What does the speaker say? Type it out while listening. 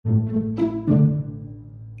This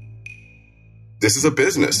is a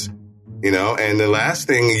business, and the last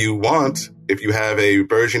thing you want if you have a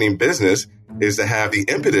burgeoning business is to have the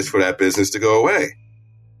impetus for that business to go away.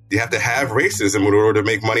 You have to have racism in order to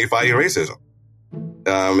make money fighting racism.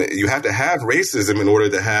 You have to have racism in order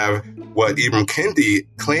to have what Ibram Kendi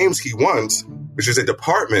claims he wants, which is a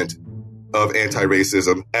department of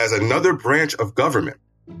anti-racism as another branch of government.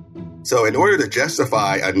 So in order to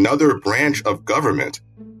justify another branch of government,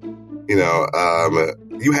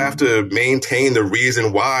 you have to maintain the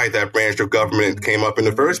reason why that branch of government came up in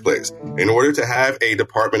the first place. In order to have a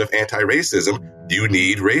department of anti-racism, you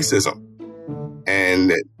need racism.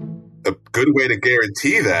 And a good way to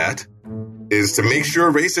guarantee that is to make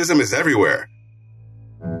sure racism is everywhere.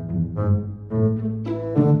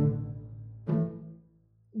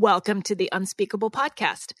 Welcome to the Unspeakable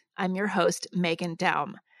Podcast. I'm your host, Megan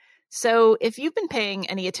Daum. So if you've been paying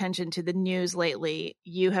any attention to the news lately,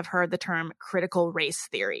 you have heard the term critical race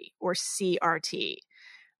theory, or CRT.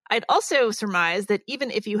 I'd also surmise that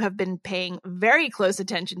even if you have been paying very close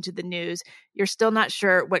attention to the news, you're still not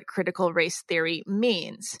sure what critical race theory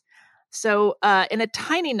means. So in a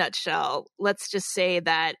tiny nutshell, let's just say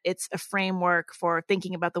that it's a framework for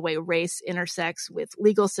thinking about the way race intersects with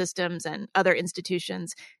legal systems and other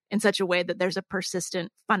institutions in such a way that there's a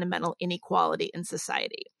persistent fundamental inequality in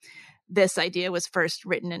society. This idea was first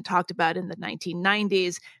written and talked about in the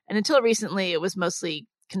 1990s, and until recently, it was mostly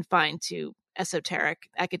confined to esoteric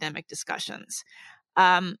academic discussions.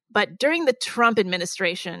 But during the Trump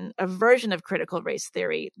administration, a version of critical race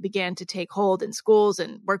theory began to take hold in schools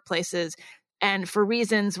and workplaces. And for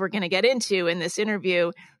reasons we're going to get into in this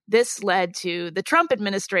interview, this led to the Trump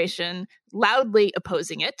administration loudly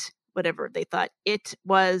opposing it, whatever they thought it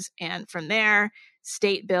was. And from there,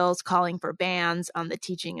 state bills calling for bans on the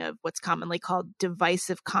teaching of what's commonly called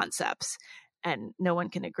divisive concepts. And no one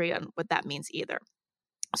can agree on what that means either.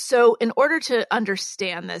 So in order to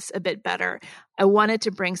understand this a bit better, I wanted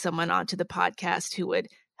to bring someone onto the podcast who would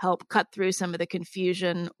help cut through some of the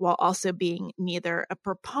confusion while also being neither a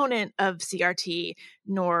proponent of CRT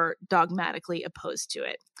nor dogmatically opposed to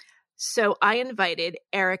it. So I invited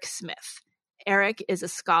Erec Smith. Erec is a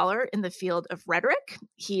scholar in the field of rhetoric.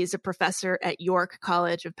 He is a professor at York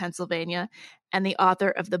College of Pennsylvania and the author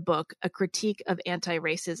of the book, A Critique of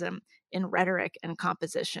Anti-Racism in Rhetoric and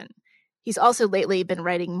Composition. He's also lately been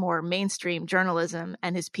writing more mainstream journalism,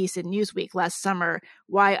 and his piece in Newsweek last summer,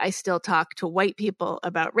 Why I Still Talk to White People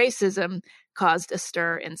About Racism, caused a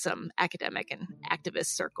stir in some academic and activist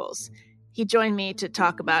circles. He joined me to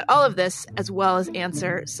talk about all of this, as well as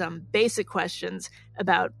answer some basic questions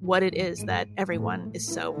about what it is that everyone is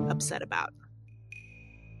so upset about.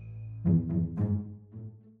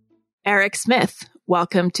 Erec Smith,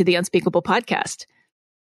 welcome to the Unspeakable Podcast.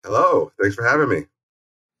 Hello, thanks for having me.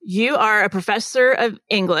 You are a professor of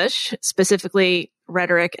English, specifically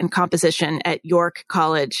rhetoric and composition at York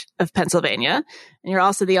College of Pennsylvania. And you're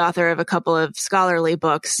also the author of a couple of scholarly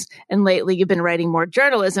books. And lately you've been writing more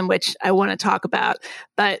journalism, which I want to talk about.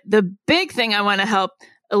 But the big thing I want to help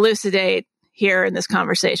elucidate here in this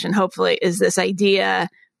conversation, hopefully, is this idea,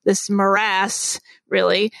 this morass,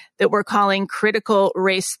 really, that we're calling critical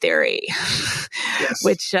race theory, yes.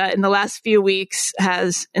 Which in the last few weeks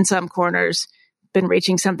has, in some corners, been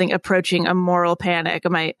reaching something approaching a moral panic.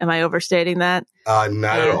 Am I overstating that?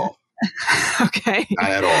 Not at all. Okay.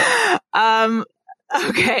 Not at all.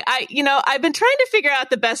 Okay. I've been trying to figure out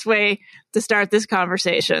the best way to start this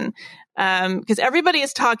conversation. Because everybody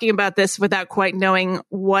is talking about this without quite knowing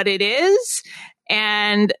what it is.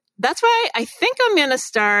 And that's why I think I'm going to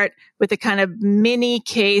start with a kind of mini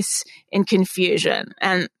case in confusion.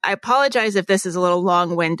 And I apologize if this is a little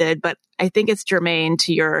long-winded, but I think it's germane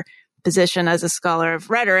to your position as a scholar of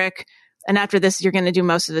rhetoric. And after this, you're going to do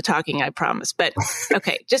most of the talking, I promise. But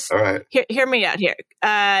okay, just right. hear me out here.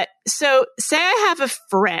 So say I have a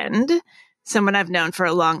friend, someone I've known for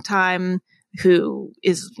a long time, who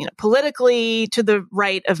is, politically to the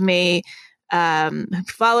right of me,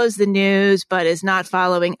 follows the news, but is not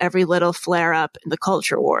following every little flare up in the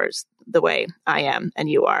culture wars the way I am and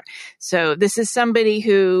you are. So this is somebody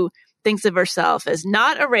who thinks of herself as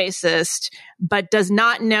not a racist, but does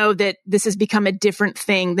not know that this has become a different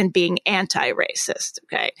thing than being anti-racist.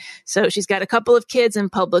 Okay. So she's got a couple of kids in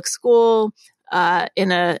public school,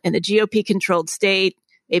 in a GOP controlled state.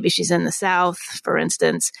 Maybe she's in the South, for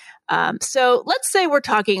instance. So let's say we're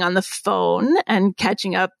talking on the phone and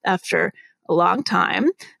catching up after a long time,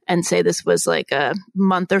 and say this was like a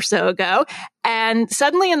month or so ago. And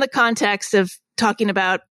suddenly in the context of talking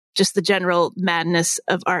about just the general madness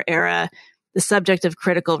of our era, the subject of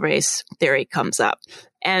critical race theory comes up.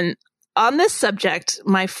 And on this subject,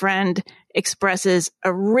 my friend expresses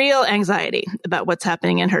a real anxiety about what's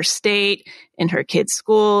happening in her state, in her kids'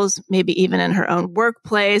 schools, maybe even in her own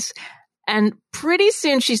workplace. And pretty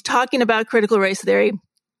soon she's talking about critical race theory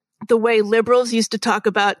the way liberals used to talk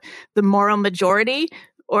about the moral majority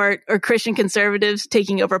or Christian conservatives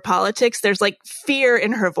taking over politics. There's like fear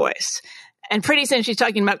in her voice. And pretty soon she's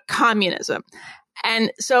talking about communism.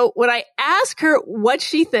 And so when I ask her what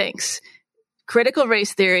she thinks critical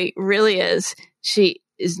race theory really is, she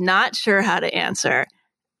is not sure how to answer.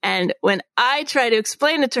 And when I try to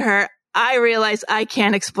explain it to her, I realize I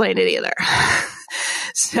can't explain it either.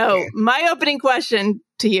 So my opening question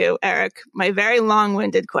to you, Erec, my very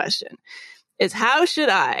long-winded question is, how should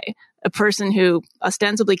I, a person who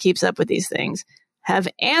ostensibly keeps up with these things, have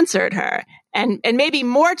answered her? And maybe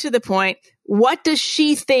more to the point, what does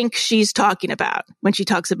she think she's talking about when she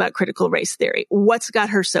talks about critical race theory? What's got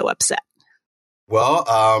her so upset? Well,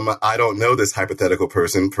 I don't know this hypothetical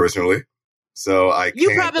person personally, so I can't.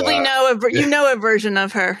 You probably know a version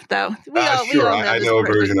of her, though. I know a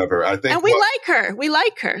version of her. I think, and we like her. We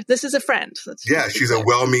like her. This is a friend. She's a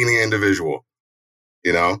well-meaning individual,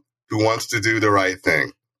 who wants to do the right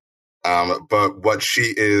thing. But what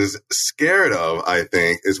she is scared of, I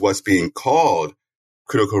think, is what's being called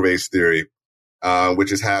critical race theory,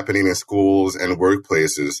 which is happening in schools and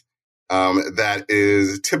workplaces. That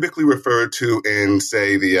is typically referred to in,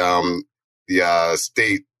 say, the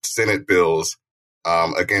state Senate bills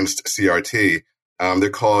against CRT. They're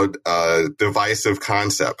called divisive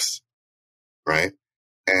concepts, right?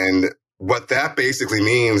 And what that basically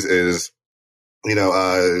means is, you're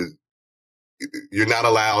not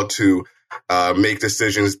allowed to make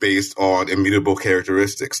decisions based on immutable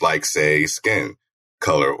characteristics like, say, skin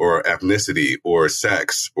color or ethnicity or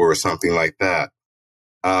sex or something like that.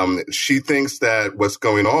 She thinks that what's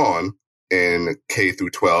going on in K through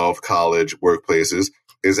 12 college workplaces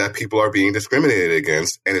is that people are being discriminated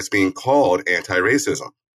against, and it's being called anti-racism.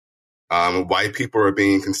 White people are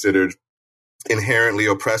being considered inherently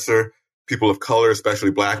oppressor. People of color,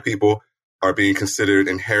 especially Black people, are being considered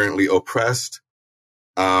inherently oppressed.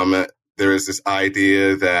 There is this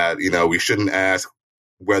idea that, we shouldn't ask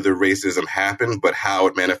whether racism happened, but how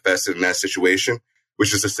it manifested in that situation,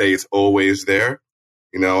 which is to say it's always there.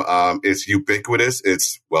 It's ubiquitous.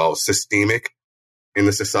 It's, systemic in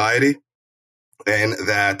the society. And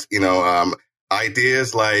that,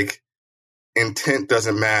 ideas like intent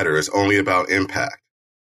doesn't matter. It's only about impact,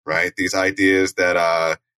 right? These ideas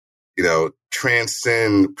that,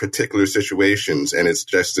 transcend particular situations. And it's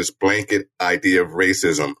just this blanket idea of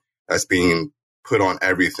racism that's being put on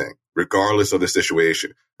everything, regardless of the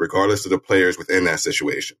situation, regardless of the players within that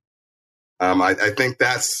situation. I think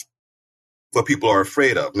that's what people are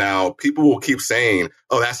afraid of. Now, people will keep saying,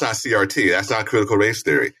 oh, that's not CRT. That's not critical race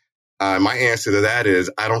theory. My answer to that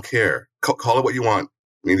is, I don't care. Call it what you want.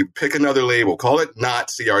 Pick another label. Call it not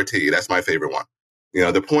CRT. That's my favorite one.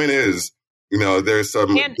 The point is, there's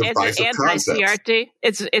some divisive anti-CRT.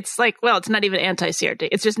 It's like, it's not even anti-CRT.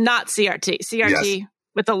 It's just not CRT. CRT yes.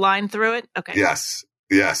 With a line through it? Okay. Yes.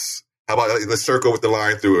 How about the circle with the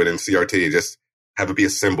line through it in CRT? Just have it be a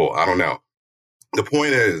symbol. I don't know. The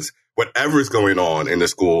point is, whatever's going on in the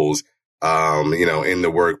schools, in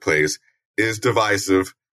the workplace is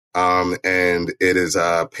divisive. And it is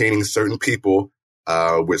painting certain people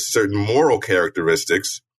with certain moral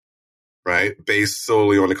characteristics, right, based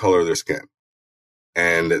solely on the color of their skin.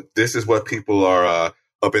 And this is what people are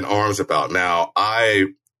up in arms about. Now, I,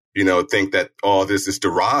 think that all this is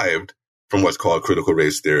derived from what's called critical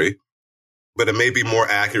race theory, but it may be more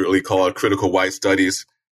accurately called critical white studies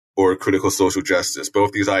or critical social justice.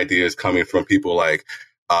 Both these ideas coming from people like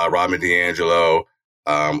Rodman DeAngelo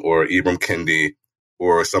or Ibram Kendi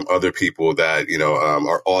or some other people that,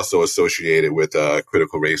 are also associated with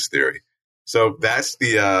critical race theory. So that's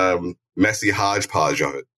the messy hodgepodge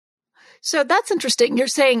of it. So that's interesting. You're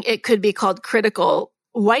saying it could be called critical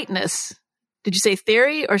whiteness. Did you say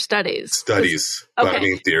theory or studies? Studies. Okay. But I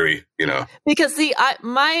mean theory, Because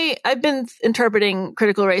I've been interpreting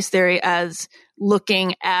critical race theory as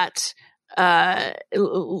looking at the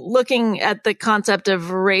concept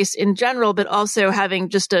of race in general, but also having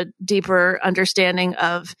just a deeper understanding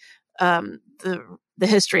of the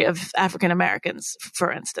history of African Americans,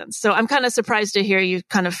 for instance. So I'm kind of surprised to hear you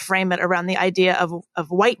kind of frame it around the idea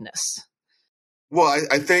of whiteness. Well,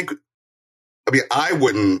 I think, I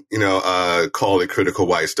wouldn't, call it critical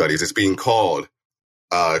white studies. It's being called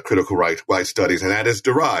critical white studies, and that is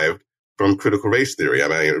derived from critical race theory.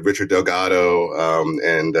 Richard Delgado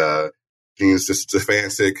and Gene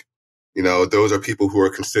Stefancic, those are people who are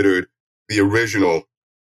considered the original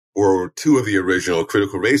or two of the original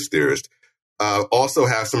critical race theorists, also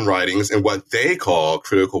have some writings in what they call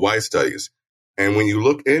critical white studies. And when you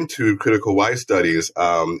look into critical white studies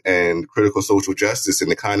and critical social justice and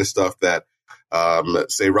the kind of stuff that,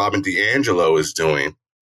 say, Robin DiAngelo is doing,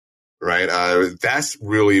 right, that's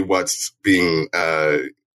really what's being, that's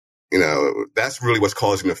really what's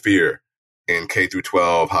causing the fear in K through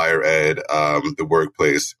 12, higher ed, the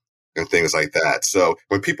workplace, and things like that. So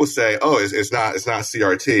when people say, "Oh, it's not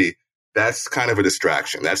CRT," that's kind of a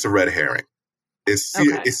distraction. That's a red herring. It's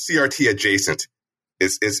CRT adjacent.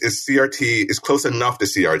 It's CRT. It's close enough to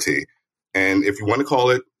CRT. And if you want to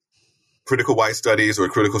call it critical white studies or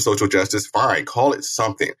critical social justice, fine, call it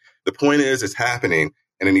something. The point is, it's happening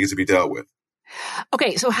and it needs to be dealt with.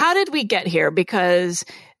 Okay, so how did we get here? Because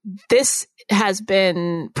this has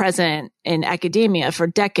been present in academia for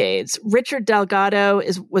decades. Richard Delgado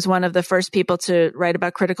was one of the first people to write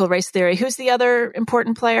about critical race theory. Who's the other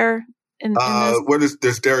important player in this?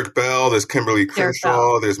 There's Derek Bell, there's Kimberly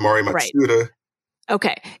Crenshaw, there's Mari Matsuda. Right.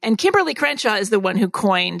 Okay. And Kimberly Crenshaw is the one who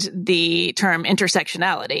coined the term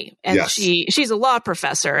intersectionality. And yes. She's a law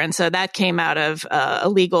professor. And so that came out of a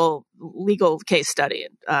legal case study.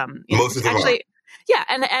 Most of them are. Yeah,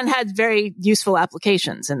 and had very useful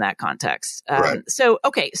applications in that context. Right. So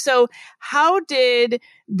how did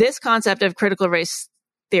this concept of critical race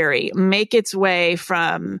theory make its way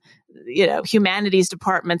from, humanities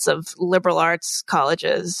departments of liberal arts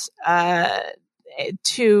colleges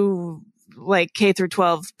to like K through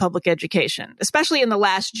 12 public education, especially in the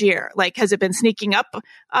last year? Like, has it been sneaking up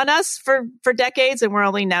on us for decades and we're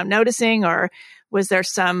only now noticing, or was there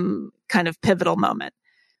some kind of pivotal moment?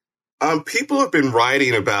 People have been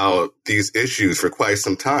writing about these issues for quite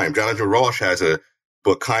some time. Jonathan Rauch has a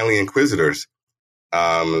book, Kindly Inquisitors,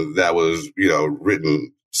 that was,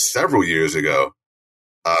 written several years ago,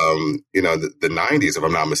 the 90s, if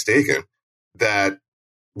I'm not mistaken, that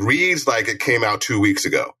reads like it came out 2 weeks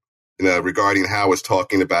ago, regarding how it's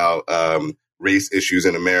talking about race issues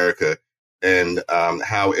in America and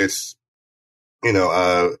how it's,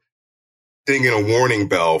 dinging a warning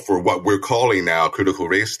bell for what we're calling now critical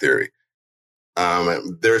race theory.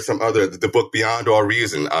 There's some the book Beyond All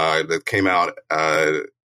Reason that came out,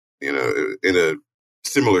 in a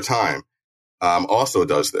similar time, also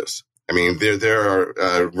does this. I mean, there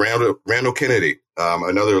are Randall Kennedy,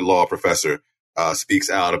 another law professor, speaks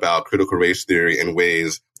out about critical race theory in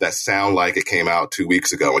ways that sound like it came out 2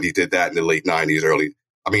 weeks ago, and he did that in the late 80s, early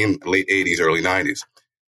 90s.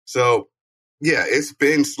 So, yeah, it's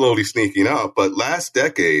been slowly sneaking up, but last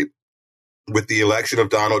decade, with the election of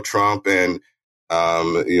Donald Trump and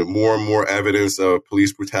more and more evidence of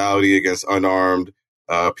police brutality against unarmed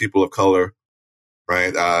people of color,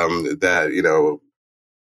 right? That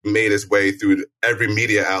made its way through every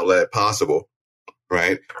media outlet possible,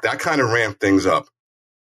 right? That kind of ramped things up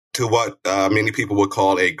to what many people would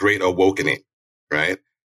call a great awakening, right?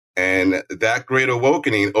 And that great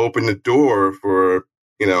awakening opened the door for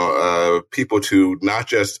people to not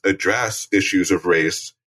just address issues of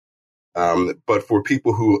race, but for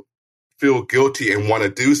people who feel guilty and want to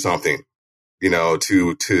do something,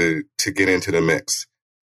 to get into the mix.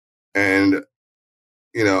 And,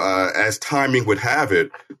 as timing would have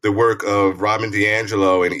it, the work of Robin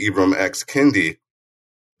DiAngelo and Ibram X. Kendi,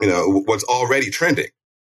 was already trending,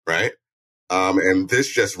 right? And this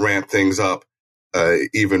just ramped things up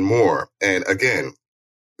even more. And again,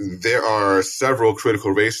 there are several critical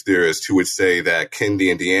race theorists who would say that Kendi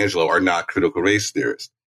and DiAngelo are not critical race theorists,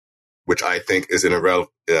 which I think is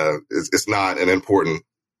it's not an important.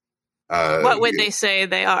 What would they say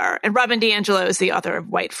they are? And Robin DiAngelo is the author of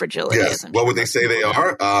White Fragility. Yes. What would they say they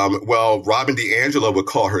are? Well, Robin DiAngelo would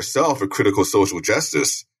call herself a critical social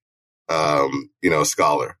justice,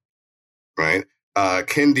 scholar, right?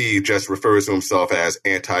 Kendi just refers to himself as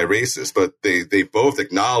anti-racist, but they both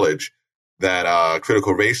acknowledge that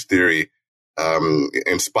critical race theory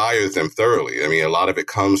inspires them thoroughly. I mean, a lot of it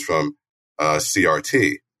comes from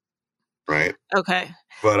CRT, right? Okay.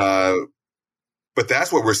 But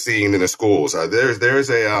that's what we're seeing in the schools. There's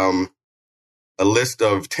a list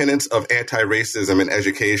of tenets of anti-racism in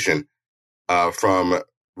education from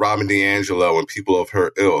Robin DiAngelo and people of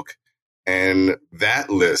her ilk. And that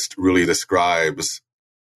list really describes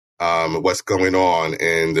what's going on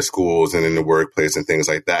in the schools and in the workplace and things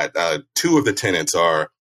like that. Two of the tenets are,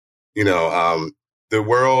 the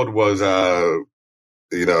world was,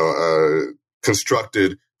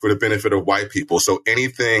 constructed for the benefit of white people. So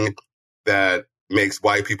anything that makes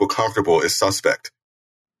white people comfortable is suspect.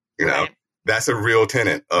 Right. That's a real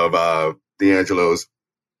tenet of DiAngelo's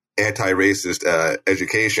anti-racist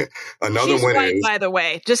education. Another She's one white, is, by the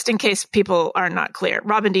way, just in case people are not clear.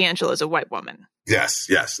 Robin DiAngelo is a white woman. yes,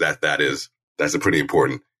 that's a pretty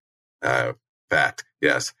important fact.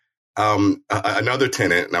 Yes. Another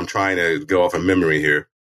tenet, and I'm trying to go off of memory here,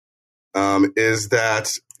 is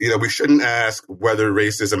that, we shouldn't ask whether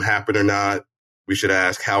racism happened or not. We should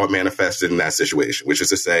ask how it manifested in that situation, which is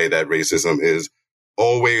to say that racism is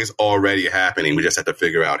always already happening. We just have to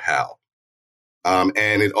figure out how.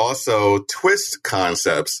 And it also twists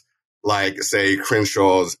concepts like, say,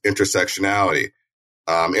 Crenshaw's intersectionality.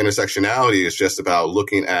 Intersectionality is just about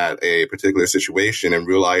looking at a particular situation and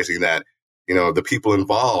realizing that, the people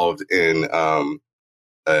involved in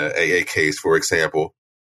a case, for example,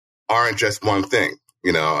 aren't just one thing.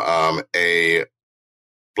 A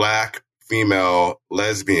Black female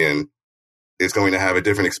lesbian is going to have a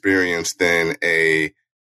different experience than a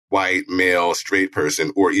white male straight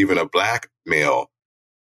person, or even a Black male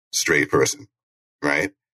straight person,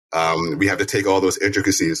 right? We have to take all those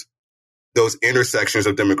intricacies, those intersections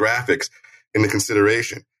of demographics into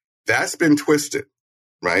consideration. That's been twisted,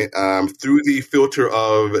 right? Through the filter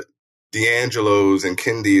of DiAngelo's and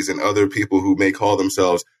Kindies and other people who may call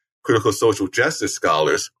themselves critical social justice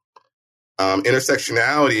scholars.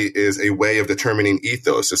 Intersectionality is a way of determining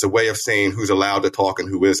ethos. It's a way of saying who's allowed to talk and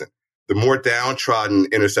who isn't. The more downtrodden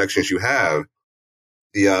intersections you have,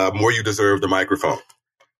 the more you deserve the microphone.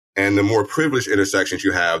 And the more privileged intersections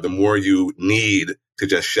you have, the more you need to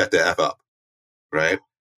just shut the F up, right?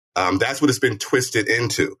 That's what it's been twisted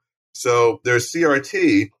into. So there's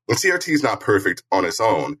CRT, and CRT is not perfect on its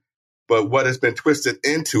own, but what it's been twisted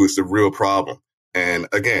into is the real problem. And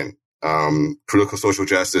again, critical social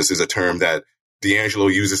justice is a term that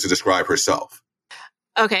DiAngelo uses to describe herself.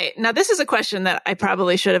 Okay, now this is a question that I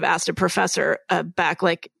probably should have asked a professor back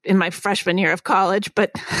like in my freshman year of college,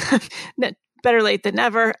 but better late than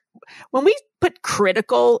never. When we put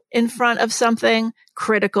critical in front of something,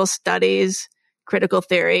 critical studies, critical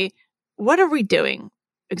theory, what are we doing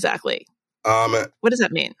exactly? What does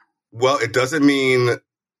that mean? Well, it doesn't mean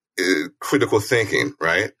critical thinking,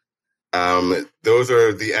 right? Those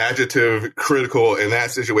are the adjective critical in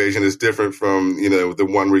that situation is different from, the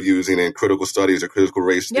one we're using in critical studies or critical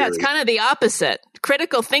race theory. Yeah, it's kind of the opposite.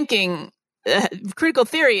 Critical thinking, critical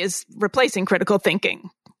theory is replacing critical thinking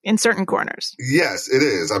in certain corners. Yes, it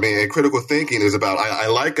is. I mean, critical thinking is about, I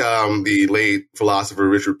like the late philosopher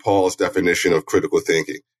Richard Paul's definition of critical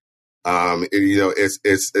thinking.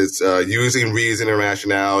 It's using reason and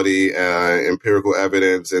rationality, empirical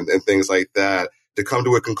evidence and things like that to come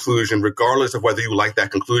to a conclusion, regardless of whether you like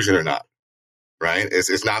that conclusion or not, right?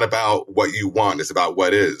 It's not about what you want. It's about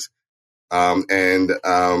what is. What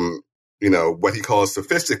he calls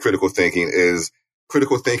sophistic critical thinking is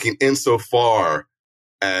critical thinking insofar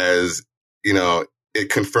as, it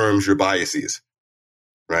confirms your biases,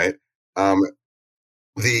 right?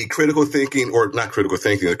 The critical thinking, or not critical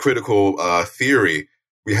thinking, the critical theory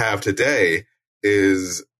we have today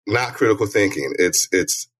is not critical thinking. It's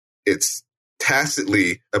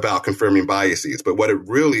tacitly about confirming biases. But what it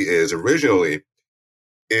really is originally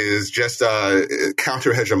is just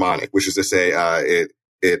counter-hegemonic, which is to say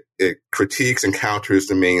it critiques and counters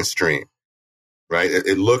the mainstream, right?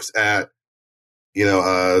 It looks at,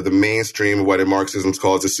 the mainstream of what in Marxism is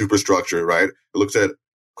called the superstructure, right? It looks at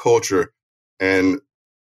culture and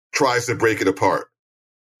tries to break it apart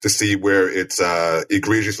to see where it's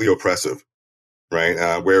egregiously oppressive,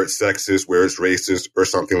 right? Where it's sexist, where it's racist, or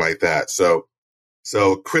something like that.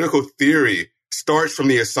 So critical theory starts from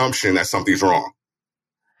the assumption that something's wrong,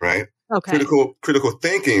 right? Okay. Critical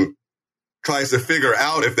thinking tries to figure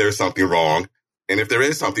out if there's something wrong, and if there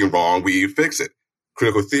is something wrong, we fix it.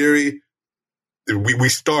 Critical theory, we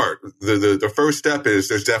start. The first step is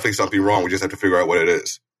there's definitely something wrong. We just have to figure out what it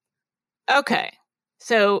is. Okay.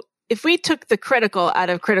 So if we took the critical out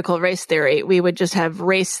of critical race theory, we would just have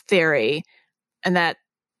race theory, and that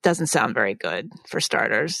doesn't sound very good for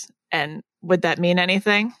starters. And would that mean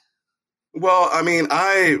anything? Well, I mean,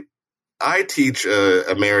 I teach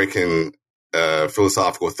American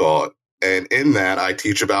philosophical thought, and in that I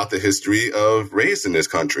teach about the history of race in this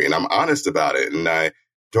country, and I'm honest about it, and I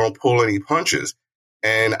don't pull any punches.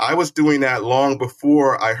 And I was doing that long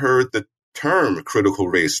before I heard the term critical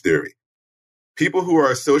race theory. People who are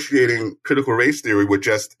associating critical race theory with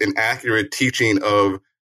just an accurate teaching of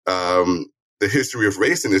the history of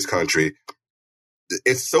race in this country,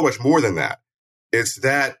 it's so much more than that. It's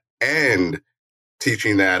that and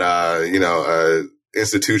teaching that,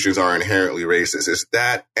 institutions are inherently racist. It's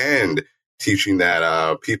that and teaching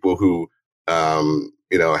that people who,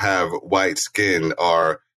 have white skin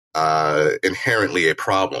are inherently a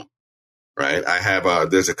problem. right? I have,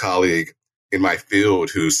 there's a colleague in my field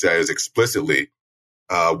who says explicitly,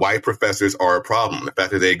 white professors are a problem. The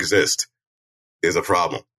fact that they exist is a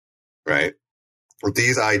problem, right?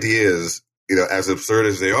 These ideas, as absurd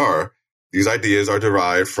as they are, these ideas are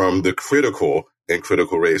derived from the critical and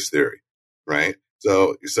critical race theory, right?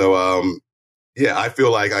 Yeah, I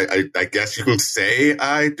feel like I guess you can say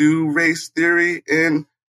I do race theory in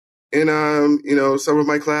some of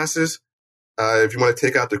my classes. If you want to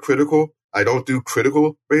take out the critical, I don't do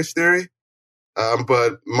critical race theory.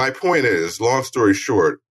 But my point is, long story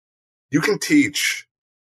short, you can teach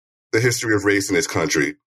the history of race in this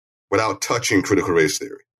country without touching critical race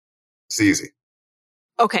theory. It's easy.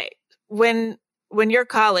 Okay. When your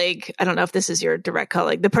colleague, I don't know if this is your direct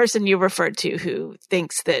colleague, the person you referred to who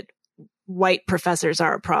thinks that white professors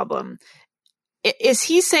are a problem, is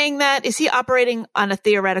he saying that? Is he operating on a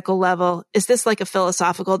theoretical level? Is this like a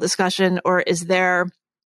philosophical discussion, or is there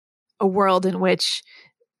a world in which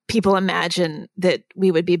people imagine that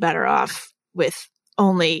we would be better off with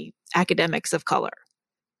only academics of color?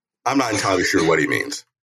 I'm not entirely sure what he means.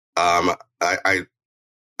 I'm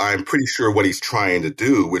pretty sure what he's trying to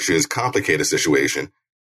do, which is complicate a situation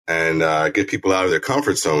and get people out of their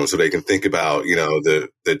comfort zone so they can think about, the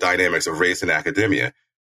dynamics of race in academia.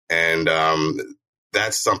 And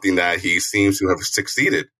that's something that he seems to have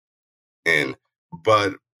succeeded in.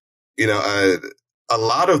 But, a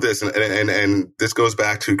lot of this, and this goes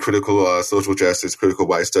back to critical social justice, critical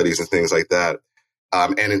white studies and things like that.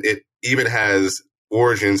 And it even has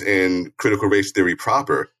origins in critical race theory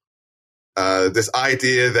proper. This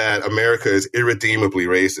idea that America is irredeemably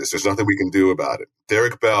racist. There's nothing we can do about it.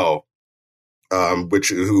 Derek Bell,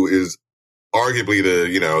 who is arguably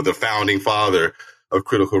the founding father of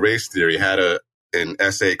critical race theory, had an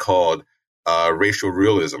essay called Racial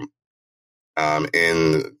Realism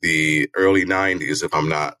in the early 90s, if I'm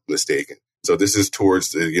not mistaken. So this is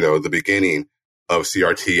towards the beginning of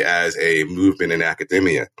CRT as a movement in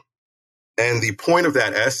academia. And the point of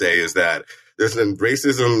that essay is that there's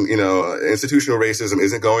racism, institutional racism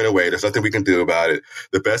isn't going away. There's nothing we can do about it.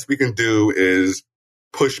 The best we can do is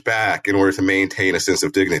push back in order to maintain a sense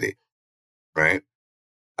of dignity, right?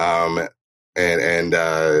 And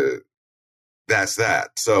that's that.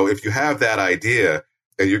 So if you have that idea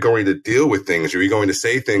and you're going to deal with things, or you're going to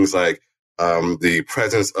say things like the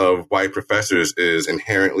presence of white professors is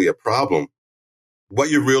inherently a problem,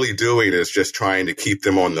 what you're really doing is just trying to keep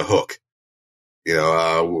them on the hook.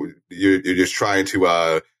 You're just trying to,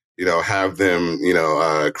 have them,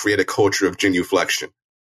 create a culture of genuflection,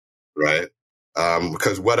 right?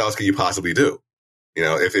 Because what else can you possibly do?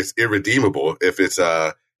 If it's irredeemable,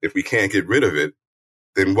 if we can't get rid of it,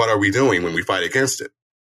 then what are we doing when we fight against it?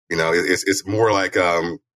 It's more like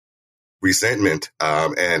resentment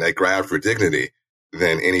and a grab for dignity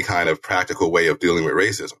than any kind of practical way of dealing with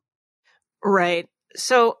racism. Right.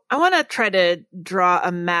 So I want to try to draw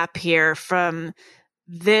a map here from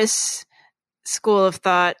this school of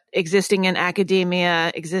thought existing in academia,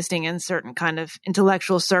 existing in certain kind of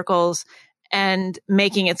intellectual circles, and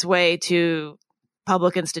making its way to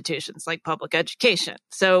public institutions like public education.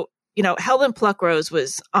 So, Helen Pluckrose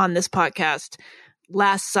was on this podcast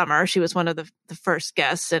last summer. She was one of the first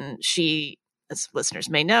guests, and she, as listeners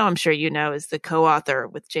may know, I'm sure is the co-author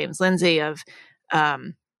with James Lindsay of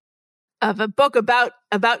a book about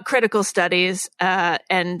critical studies,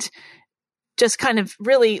 and just kind of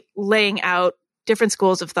really laying out different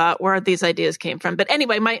schools of thought, where these ideas came from. But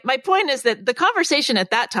anyway, my point is that the conversation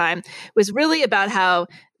at that time was really about how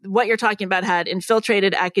what you're talking about had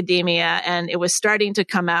infiltrated academia, and it was starting to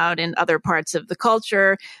come out in other parts of the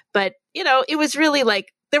culture. But, it was really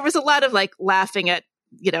like, there was a lot of like laughing at,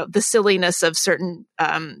 the silliness of certain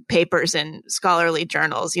papers in scholarly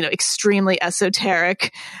journals, extremely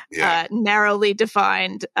esoteric, narrowly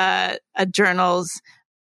defined journals.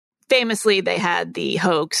 Famously, they had the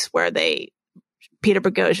hoax where Peter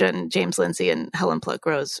Boghossian, James Lindsay, and Helen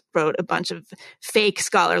Pluckrose wrote a bunch of fake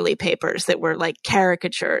scholarly papers that were like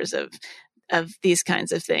caricatures of these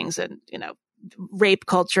kinds of things, and, rape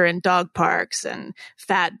culture in dog parks and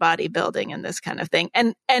fat bodybuilding and this kind of thing.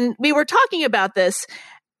 And we were talking about this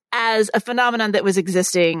as a phenomenon that was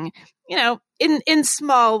existing, in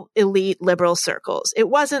small elite liberal circles. It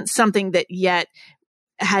wasn't something that yet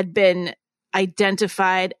had been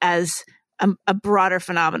identified as a broader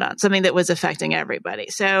phenomenon, something that was affecting everybody.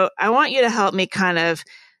 So I want you to help me kind of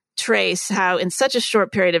trace how in such a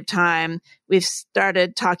short period of time, we've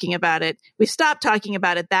started talking about it. We've stopped talking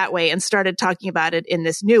about it that way and started talking about it in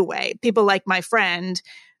this new way. People like my friend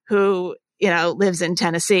who, lives in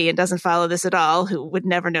Tennessee and doesn't follow this at all, who would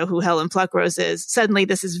never know who Helen Pluckrose is. Suddenly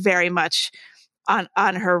this is very much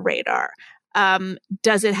on her radar.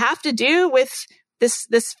 Does it have to do with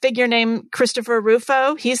this figure named Christopher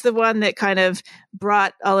Rufo? He's the one that kind of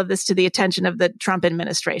brought all of this to the attention of the Trump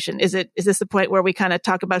administration. Is this the point where we kind of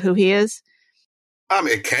talk about who he is?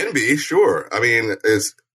 It can be, sure. I mean,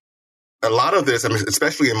 it's a lot of this, I mean,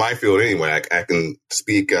 especially in my field anyway, I can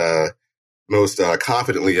speak most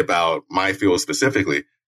confidently about my field specifically.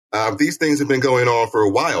 These things have been going on for a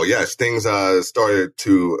while. Yes, things started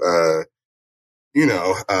to,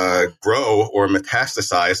 grow or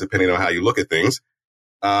metastasize, depending on how you look at things,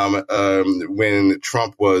 when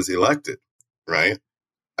Trump was elected, right?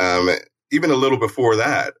 Even a little before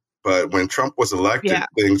that. But when Trump was elected,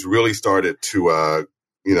 things really started to,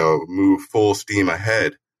 move full steam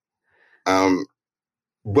ahead.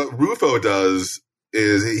 What Rufo does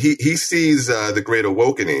is he sees the Great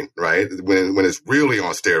Awakening, right? When it's really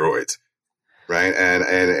on steroids, right?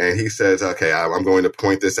 And he says, okay, I'm going to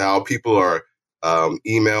point this out. People are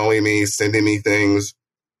emailing me, sending me things,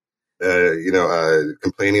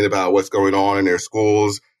 complaining about what's going on in their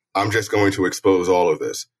schools. I'm just going to expose all of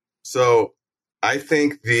this. So I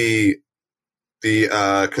think the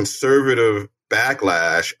conservative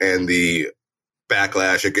backlash and the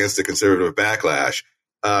backlash against the conservative backlash,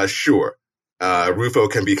 sure. Rufo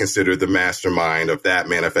can be considered the mastermind of that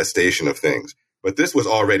manifestation of things. But this was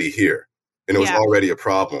already here, and it was already a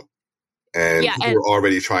problem, and we were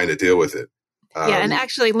already trying to deal with it. And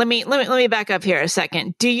actually, let me back up here a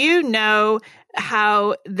second. Do you know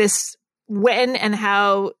when and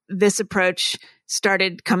how this approach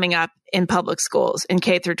started coming up in public schools, in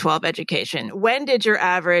K through 12 education? When did your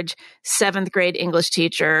average 7th grade English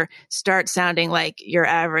teacher start sounding like your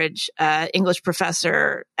average English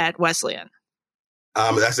professor at Wesleyan?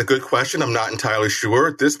 That's a good question. I'm not entirely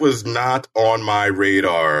sure. This was not on my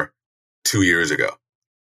radar 2 years ago,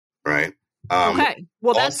 right? Okay.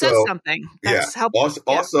 Well, that says something. That's helpful.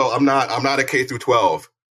 Also, I'm not a K through 12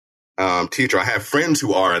 teacher. I have friends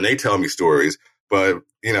who are, and they tell me stories, but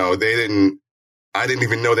I didn't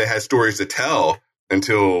even know they had stories to tell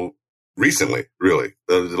until recently, really,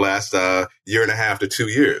 the last year and a half to 2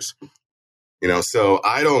 years. So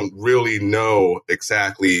I don't really know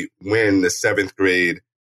exactly when the 7th grade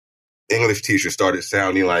English teacher started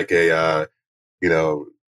sounding like a,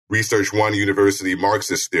 Research One University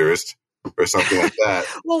Marxist theorist or something like that.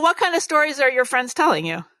 Well, what kind of stories are your friends telling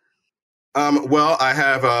you? Well, I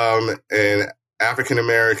have an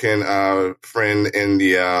African-American friend in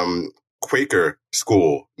the Quaker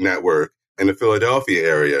school network in the Philadelphia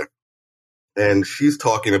area. And she's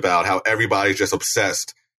talking about how everybody's just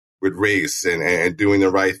obsessed with race and doing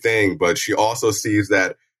the right thing. But she also sees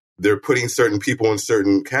that they're putting certain people in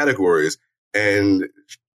certain categories. And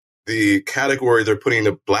the category they're putting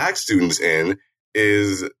the Black students in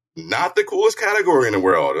is not the coolest category in the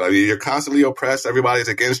world. I mean, you're constantly oppressed. Everybody's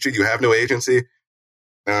against you. You have no agency.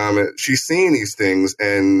 She's seeing these things,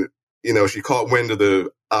 and, she caught wind of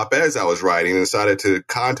the op-eds I was writing and decided to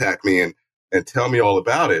contact me and tell me all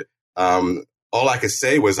about it. All I could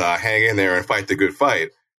say was hang in there and fight the good fight.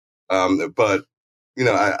 But,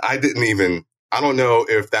 I don't know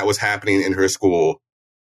if that was happening in her school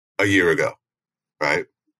a year ago, right?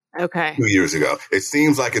 Okay. 2 years ago. It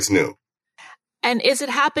seems like it's new. And is it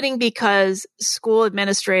happening because school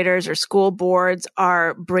administrators or school boards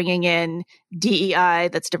are bringing in DEI,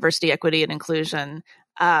 that's diversity, equity, and inclusion,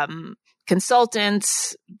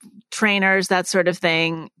 consultants, trainers, that sort of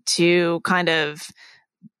thing, to kind of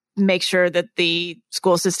make sure that the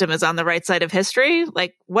school system is on the right side of history?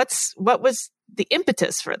 Like, what was the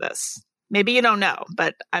impetus for this? Maybe you don't know,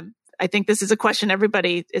 but I think this is a question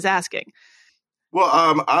everybody is asking. Well,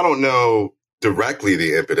 I don't know directly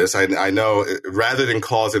the impetus. I know rather than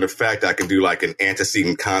cause and effect, I can do like an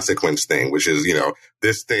antecedent consequence thing, which is,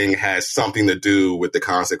 this thing has something to do with the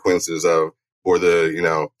consequences of, or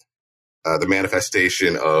the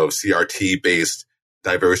manifestation of CRT based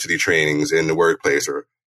diversity trainings in the workplace or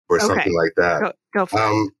something like that. Go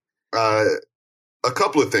for it. A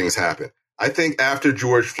couple of things happened. I think after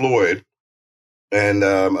George Floyd and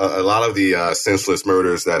a lot of the senseless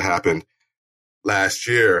murders that happened last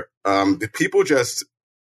year, the people just,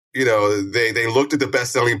 they looked at the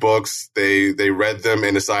best-selling books, they read them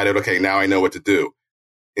and decided, okay, now I know what to do.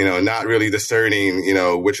 Not really discerning,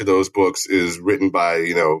 which of those books is written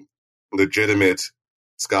by, legitimate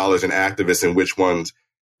scholars and activists and which ones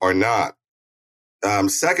are not.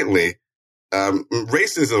 Secondly,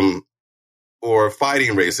 racism or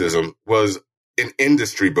fighting racism was an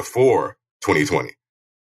industry before 2020.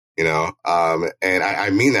 And I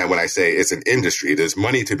mean that when I say it's an industry. There's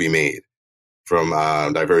money to be made from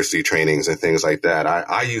diversity trainings and things like that.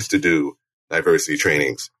 I used to do diversity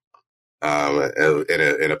trainings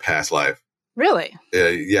in a past life. Really?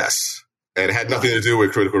 Yes. And it had nothing to do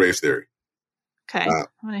with critical race theory. Okay. I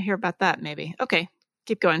want to hear about that maybe. Okay.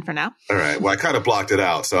 Keep going for now. All right. Well, I kind of blocked it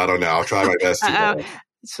out, so I don't know. I'll try my best to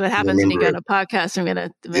that's what happens when you go on a podcast. I'm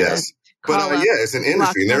gonna yes. call But it's an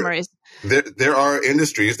industry. There are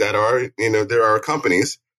industries that are, there are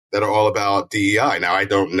companies that are all about DEI. Now, I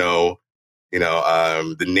don't know,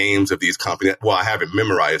 the names of these companies. Well, I haven't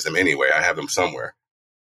memorized them anyway. I have them somewhere.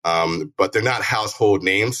 But they're not household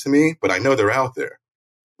names to me, but I know they're out there.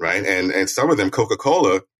 Right. And some of them,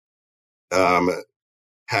 Coca-Cola,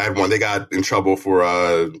 had one. They got in trouble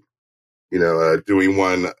for, doing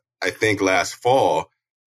one, I think last fall,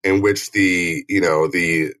 in which the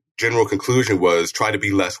general conclusion was try to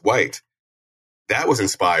be less white. That was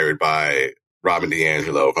inspired by Robin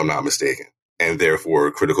DiAngelo, if I'm not mistaken, and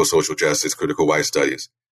therefore critical social justice, critical white studies,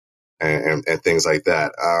 and things like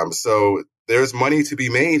that. So there's money to be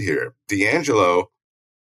made here. DiAngelo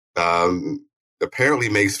apparently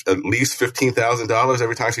makes at least $15,000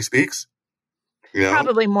 every time she speaks.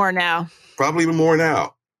 Probably more now. Probably even more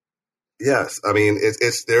now. Yes, I mean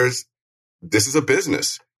this is a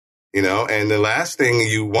business, and the last thing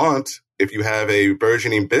you want if you have a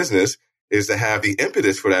burgeoning business is to have the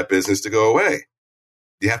impetus for that business to go away.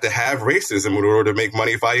 You have to have racism in order to make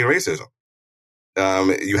money fighting racism.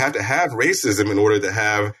 You have to have racism in order to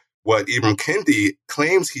have what Ibram Kendi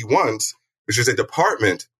claims he wants, which is a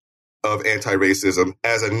department of anti-racism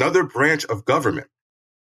as another branch of government.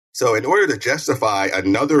 So in order to justify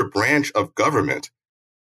another branch of government,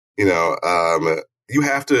 you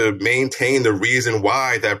have to maintain the reason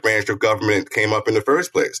why that branch of government came up in the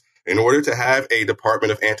first place. In order to have a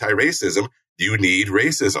department of anti-racism, you need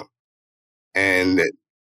racism. And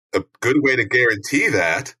a good way to guarantee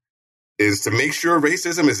that is to make sure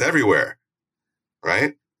racism is everywhere,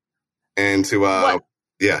 right? And to,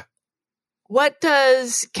 What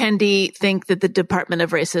does Kendi think that the Department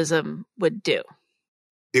of Racism would do?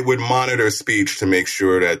 It would monitor speech to make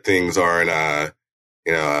sure that things aren't,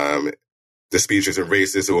 the speech isn't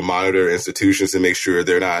racist. It will monitor institutions to make sure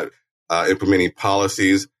they're not implementing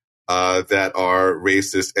policies that are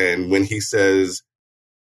racist. And when he says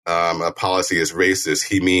a policy is racist,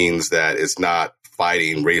 he means that it's not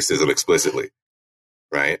fighting racism explicitly,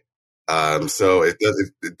 right? So it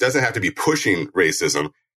doesn't have to be pushing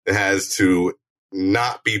racism. It has to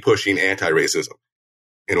not be pushing anti-racism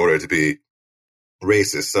in order to be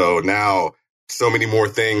racist. So now so many more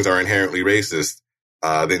things are inherently racist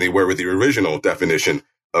than they were with the original definition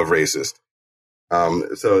of racist.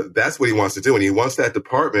 So that's what he wants to do. And he wants that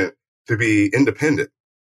department to be independent,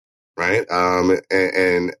 right?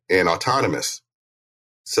 And autonomous.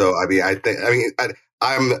 So,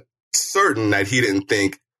 I'm certain that he didn't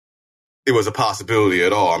think it was a possibility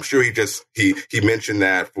at all. I'm sure he mentioned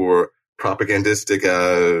that for propagandistic,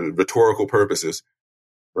 rhetorical purposes,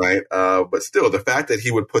 right? But still, the fact that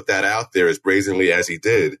he would put that out there as brazenly as he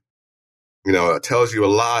did, tells you a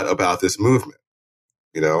lot about this movement,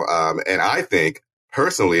 and I think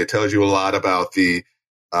personally, it tells you a lot about the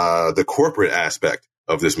corporate aspect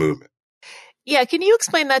of this movement. Yeah. Can you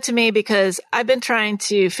explain that to me? Because I've been trying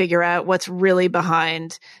to figure out what's really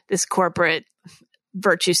behind this corporate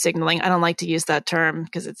virtue signaling. I don't like to use that term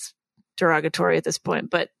because it's derogatory at this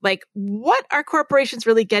point, but what are corporations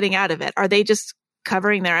really getting out of it? Are they just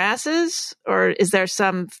covering their asses, or is there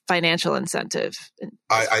some financial incentive?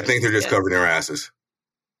 I think they're just covering their asses.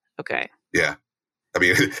 Okay. Yeah.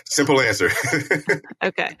 Simple answer.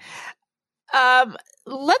 Okay.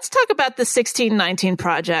 Let's talk about the 1619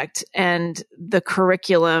 project and the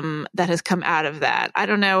curriculum that has come out of that. I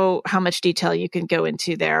don't know how much detail you can go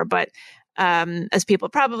into there, but as people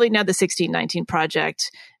probably know, the 1619 project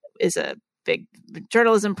is a big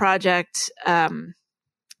journalism project.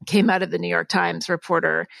 Came out of the New York Times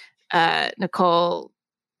reporter Nicole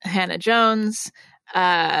Hannah-Jones.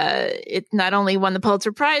 It not only won the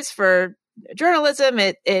Pulitzer Prize for journalism,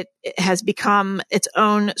 it has become its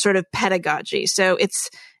own sort of pedagogy. So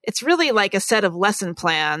it's really like a set of lesson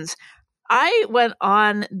plans. I went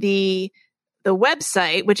on the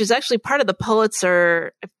website, which is actually part of the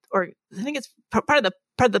Pulitzer, or I think it's part of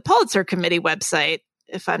the Pulitzer Committee website,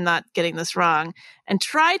 if I'm not getting this wrong, and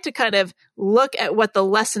tried to kind of look at what the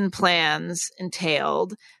lesson plans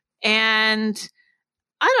entailed. And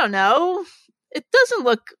I don't know, it doesn't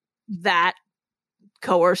look that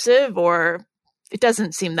coercive, or it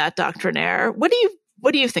doesn't seem that doctrinaire. What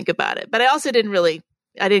do you think about it? But I also I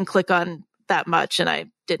didn't click on that much, and I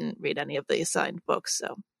didn't read any of the assigned books.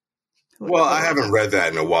 So, well, I haven't read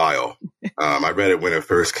that in a while. I read it when it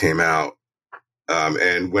first came out.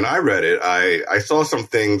 And when I read it, I saw some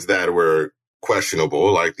things that were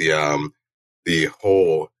questionable, like the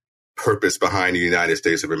whole purpose behind the United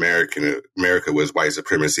States of America was white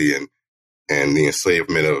supremacy and the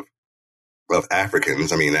enslavement of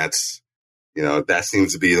Africans. I mean, that's, that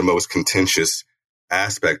seems to be the most contentious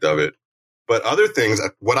aspect of it. But other things,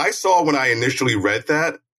 what I saw when I initially read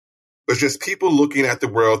that was just people looking at the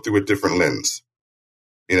world through a different lens.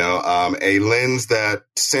 A lens that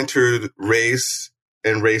centered race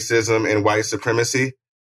and racism and white supremacy.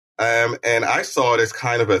 And I saw it as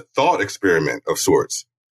kind of a thought experiment of sorts,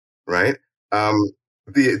 right?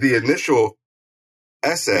 The initial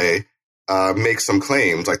essay makes some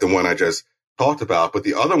claims, like the one I just talked about, but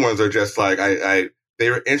the other ones are just like they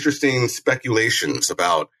are interesting speculations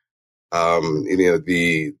about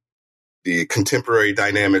the contemporary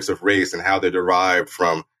dynamics of race and how they're derived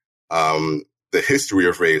from the history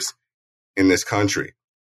of race in this country.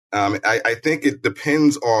 I think it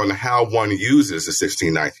depends on how one uses the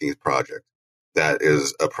 1619 project. That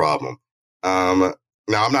is a problem. Now,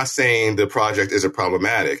 I'm not saying the project isn't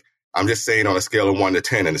problematic. I'm just saying on a scale of 1 to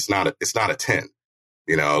 10, and it's not a 10,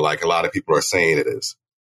 like a lot of people are saying it is.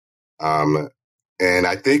 And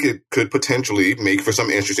I think it could potentially make for some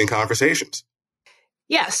interesting conversations.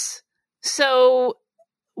 Yes. So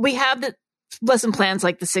we have the lesson plans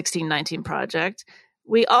like the 1619 project.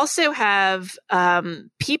 We also have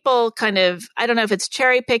people kind of, I don't know if it's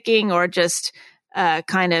cherry picking or just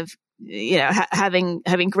kind of, having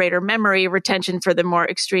greater memory retention for the more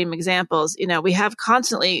extreme examples. We have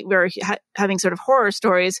constantly, we're having sort of horror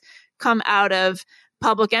stories come out of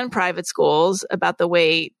public and private schools about the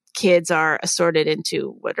way kids are assorted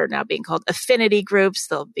into what are now being called affinity groups.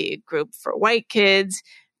 There'll be a group for white kids,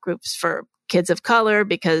 groups for kids of color,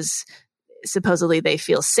 because supposedly they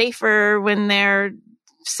feel safer when they're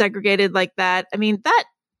segregated like that. I mean, that,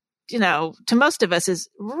 to most of us is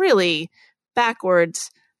really backwards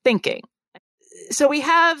thinking. So we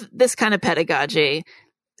have this kind of pedagogy.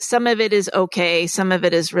 Some of it is okay. Some of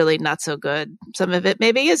it is really not so good. Some of it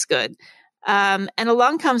maybe is good. And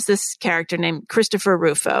along comes this character named Christopher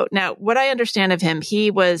Rufo. Now, what I understand of him, he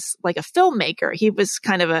was like a filmmaker. He was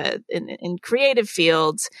kind of in creative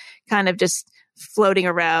fields, kind of just floating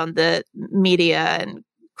around the media and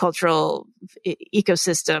cultural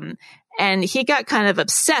ecosystem. And he got kind of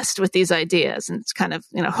obsessed with these ideas and kind of,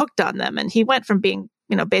 hooked on them. And he went from being,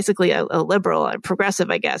 basically a liberal, a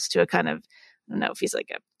progressive, I guess, to a kind of, I don't know if he's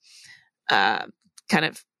like a kind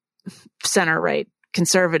of center right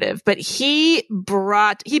conservative, but he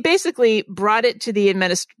basically brought it to the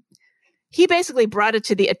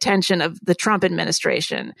attention of the Trump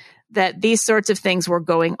administration that these sorts of things were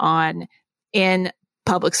going on in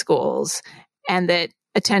public schools and that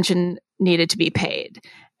attention needed to be paid.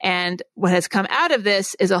 And what has come out of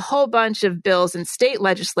this is a whole bunch of bills in state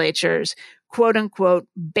legislatures, quote unquote,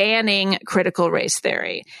 banning critical race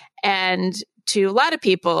theory. And to a lot of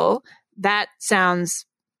people, that sounds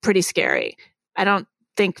pretty scary. I don't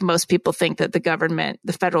think most people think that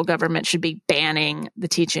the federal government should be banning the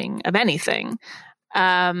teaching of anything.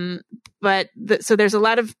 So there's a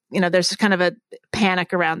lot of, there's kind of a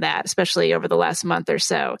panic around that, especially over the last month or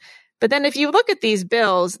so. But then if you look at these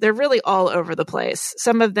bills, they're really all over the place.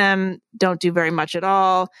 Some of them don't do very much at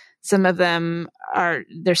all. Some of them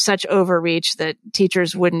there's such overreach that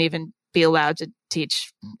teachers wouldn't even be allowed to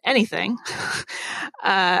teach anything,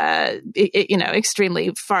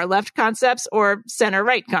 extremely far left concepts or center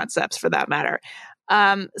right concepts for that matter.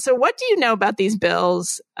 So what do you know about these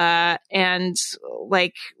bills? And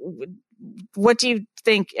what do you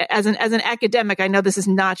think as an academic? I know this is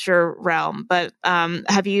not your realm, but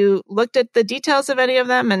have you looked at the details of any of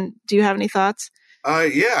them? And do you have any thoughts?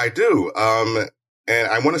 Yeah, I do. And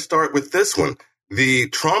I want to start with this one. The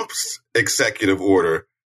Trump's executive order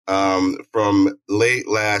from late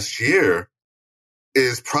last year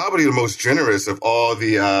is probably the most generous of all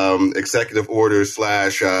the executive orders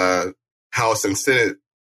 / House and Senate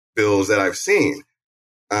bills that I've seen.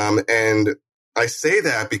 And I say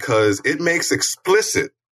that because it makes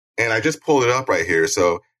explicit, and I just pulled it up right here.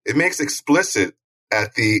 So it makes explicit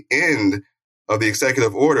at the end of the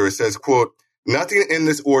executive order. It says, quote, "Nothing in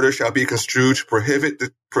this order shall be construed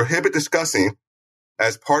to prohibit discussing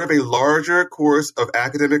as part of a larger course of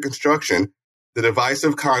academic instruction the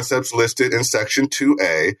divisive concepts listed in Section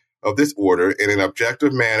 2A of this order in an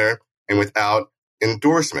objective manner and without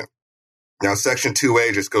endorsement." Now, Section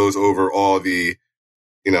 2A just goes over all the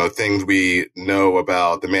things we know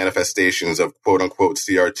about the manifestations of quote unquote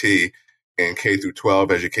CRT in K through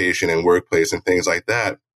 12 education and workplace and things like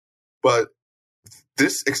that. But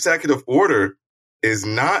this executive order is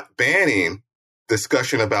not banning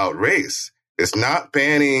discussion about race. It's not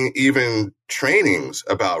banning even trainings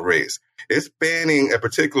about race. It's banning a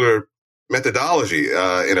particular methodology,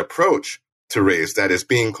 an approach to race that is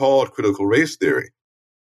being called critical race theory.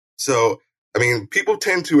 So, I mean, people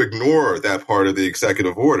tend to ignore that part of the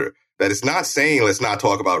executive order, that it's not saying let's not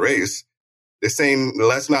talk about race. It's saying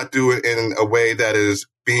let's not do it in a way that is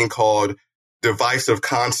being called divisive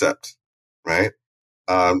concepts, right?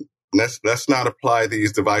 Let's not apply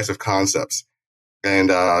these divisive concepts. And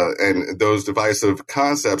those divisive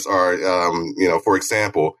concepts are, for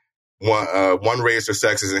example, one race or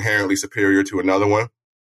sex is inherently superior to another one,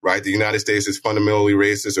 right? The United States is fundamentally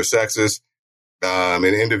racist or sexist. An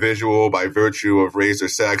individual, by virtue of race or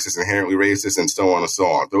sex, is inherently racist, and so on and so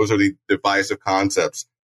on. Those are the divisive concepts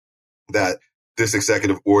that this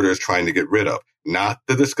executive order is trying to get rid of, not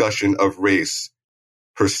the discussion of race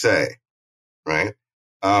per se, right?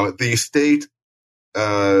 The state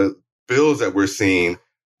bills that we're seeing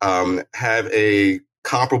have a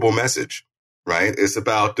comparable message, right? It's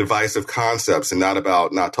about divisive concepts and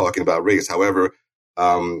not talking about race. However,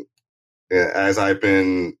 as I've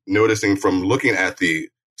been noticing from looking at the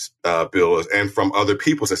bills and from other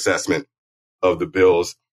people's assessment of the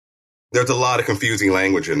bills, there's a lot of confusing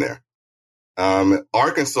language in there.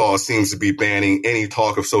 Arkansas seems to be banning any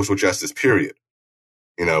talk of social justice, period,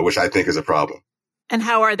 which I think is a problem. And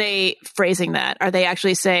how are they phrasing that? Are they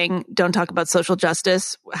actually saying, don't talk about social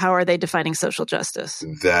justice? How are they defining social justice?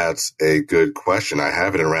 That's a good question. I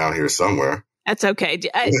have it around here somewhere. That's okay.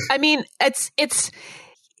 I mean,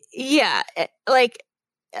 yeah, like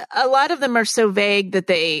a lot of them are so vague that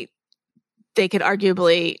they could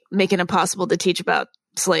arguably make it impossible to teach about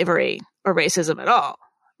slavery or racism at all,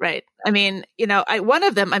 right? I mean, one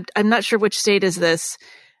of them, I'm not sure which state is this.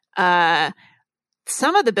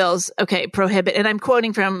 Some of the bills, prohibit, and I'm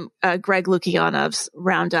quoting from Greg Lukianov's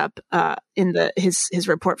roundup in his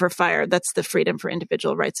report for FIRE. That's the Freedom for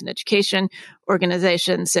Individual Rights and Education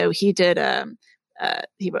organization. So he did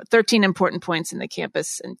he wrote 13 important points in the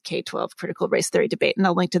campus and K-12 critical race theory debate, and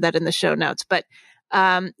I'll link to that in the show notes. But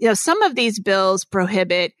some of these bills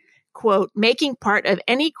prohibit, quote, making part of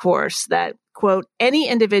any course that, quote, any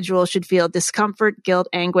individual should feel discomfort, guilt,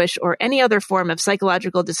 anguish, or any other form of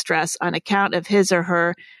psychological distress on account of his or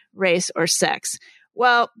her race or sex.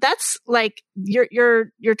 Well, that's like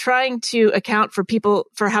you're trying to account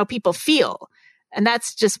for how people feel, and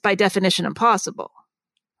that's just by definition impossible.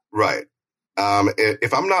 Right.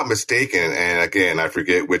 If I'm not mistaken, and again, I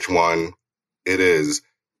forget which one it is,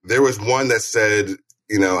 there was one that said,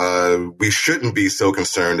 we shouldn't be so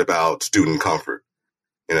concerned about student comfort.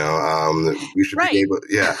 We should be able,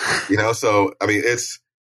 so, I mean,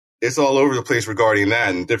 it's all over the place regarding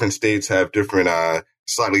that, and different states have different,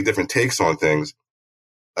 slightly different takes on things.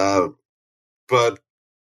 But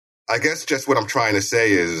I guess just what I'm trying to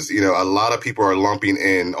say is, a lot of people are lumping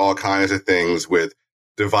in all kinds of things with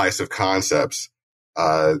divisive concepts,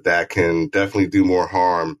 that can definitely do more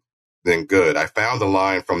harm than good. I found the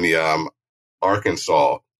line from the,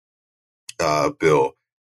 Arkansas, bill.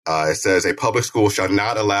 It says a public school shall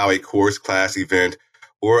not allow a course, class, event,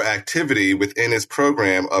 or activity within its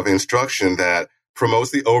program of instruction that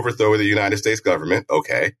promotes the overthrow of the United States government.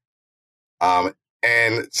 Okay.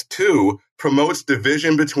 And 2, promotes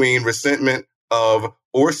division between resentment of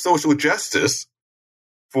or social justice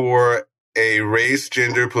for a race,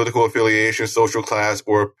 gender, political affiliation, social class,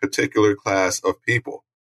 or particular class of people.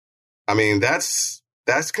 I mean, that's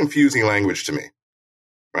confusing language to me,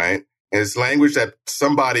 right? And it's language that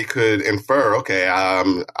somebody could infer,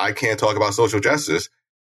 I can't talk about social justice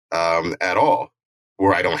at all,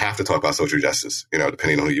 or I don't have to talk about social justice,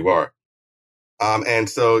 depending on who you are. And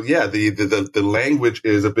so, yeah, the language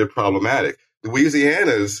is a bit problematic.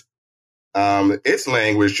 Louisiana's, its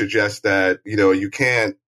language suggests that, you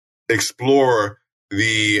can't explore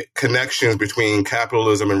the connections between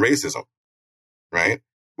capitalism and racism, right?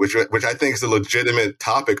 Which I think is a legitimate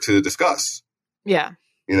topic to discuss. Yeah.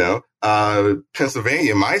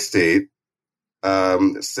 Pennsylvania, my state,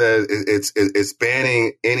 says it's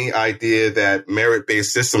banning any idea that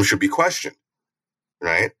merit-based systems should be questioned,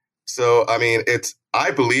 right? So, I mean,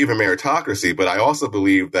 I believe in meritocracy, but I also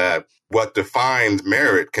believe that what defines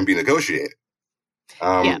merit can be negotiated.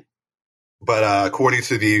 But according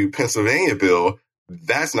to the Pennsylvania bill,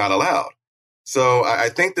 that's not allowed. So I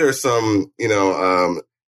think there are some,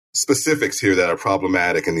 specifics here that are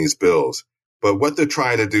problematic in these bills. But what they're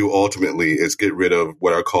trying to do ultimately is get rid of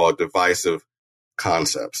what are called divisive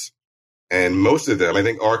concepts. And most of them, I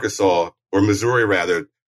think Arkansas or Missouri rather,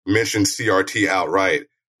 mention CRT outright.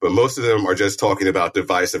 But most of them are just talking about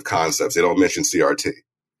divisive concepts. They don't mention CRT.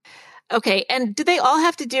 Okay. And do they all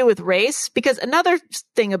have to do with race? Because another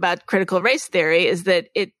thing about critical race theory is that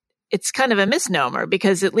it it's kind of a misnomer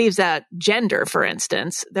because it leaves out gender, for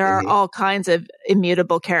instance. There are all kinds of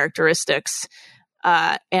immutable characteristics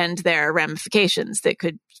and their ramifications that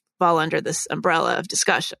could fall under this umbrella of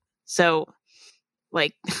discussion. So,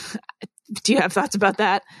 like, do you have thoughts about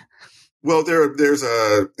that? Well, there's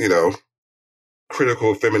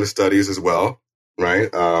critical feminist studies as well, right?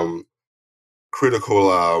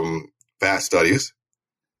 Critical fat studies.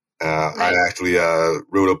 Right. I actually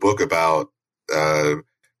wrote a book about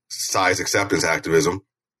size acceptance activism.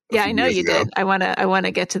 Yeah, I know you did. I want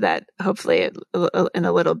to get to that hopefully in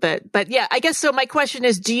a little bit. But yeah, I guess so. My question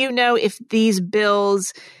is, do you know if these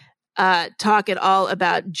bills talk at all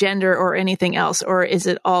about gender or anything else, or is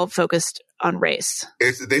it all focused on race?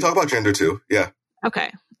 They talk about gender too. Yeah.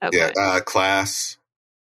 Okay. Yeah. Class,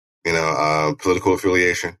 political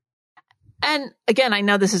affiliation. And again, I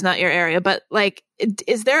know this is not your area, but like,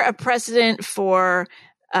 is there a precedent for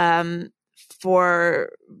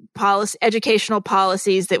educational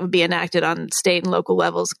policies that would be enacted on state and local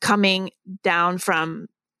levels coming down from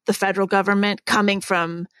the federal government, coming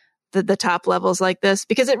from the top levels like this?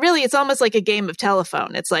 Because it's almost like a game of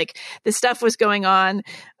telephone. It's like this stuff was going on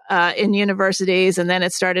in universities, and then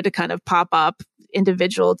it started to kind of pop up.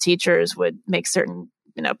 Individual teachers would make certain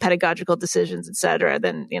pedagogical decisions, et cetera.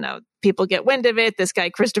 Then, people get wind of it. This guy,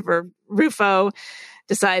 Christopher Rufo,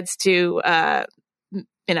 decides to,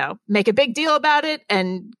 make a big deal about it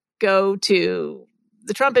and go to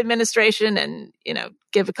the Trump administration and,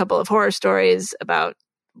 give a couple of horror stories about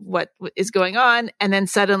what is going on. And then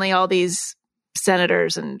suddenly all these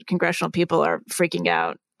senators and congressional people are freaking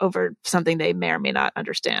out over something they may or may not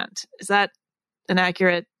understand. Is that an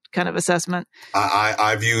accurate kind of assessment?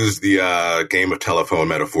 I've used the game of telephone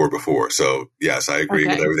metaphor before. So yes, I agree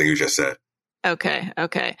with everything you just said. Okay.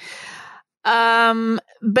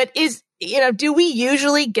 But do we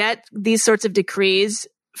usually get these sorts of decrees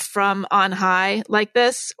from on high like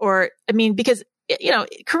this? Or, because,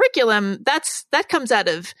 curriculum, that comes out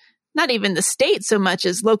of not even the state so much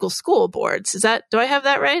as local school boards. Do I have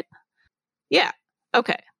that right? Yeah.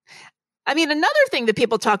 Okay. Another thing that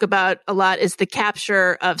people talk about a lot is the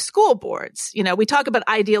capture of school boards. We talk about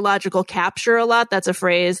ideological capture a lot. That's a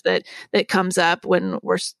phrase that comes up when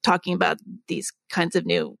we're talking about these kinds of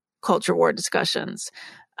new culture war discussions.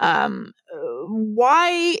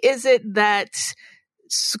 Why is it that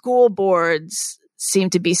school boards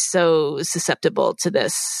seem to be so susceptible to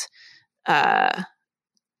this? I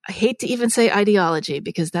hate to even say ideology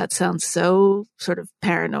because that sounds so sort of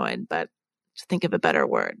paranoid, but to think of a better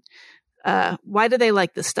word. Why do they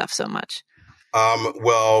like this stuff so much?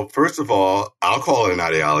 Well, first of all, I'll call it an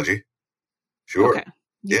ideology. Sure. Okay.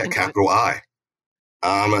 Yeah, capital I.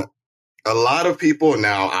 A lot of people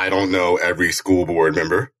now, I don't know every school board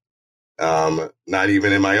member, not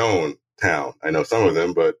even in my own town. I know some of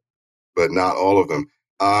them, but not all of them.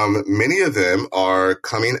 Many of them are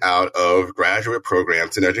coming out of graduate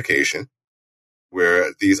programs in education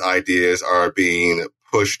where these ideas are being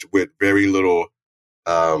pushed with very little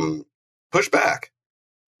pushback,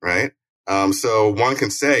 right? So one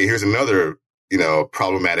can say, here's another,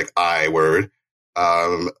 problematic I word.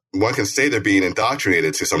 One can say they're being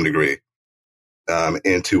indoctrinated to some degree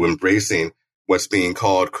into embracing what's being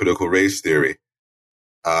called critical race theory.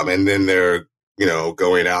 And then they're,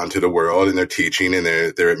 going out into the world and they're teaching and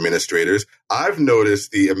they're administrators. I've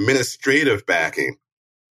noticed the administrative backing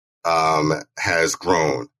has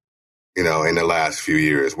grown, in the last few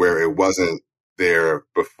years where it wasn't there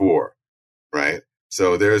before. Right.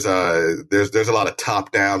 So there's a lot of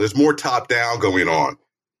top down. There's more top down going on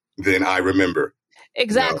than I remember.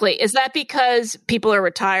 Exactly. Is that because people are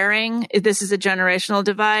retiring? This is a generational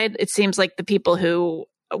divide. It seems like the people who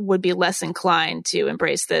would be less inclined to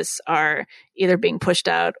embrace this are either being pushed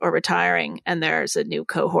out or retiring, and there's a new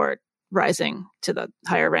cohort rising to the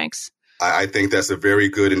higher ranks. I think that's a very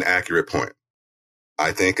good and accurate point.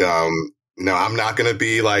 I think, I'm not going to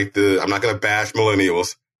be I'm not going to bash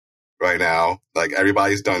millennials right now. Like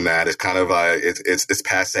everybody's done that. It's kind of it's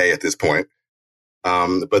passe at this point.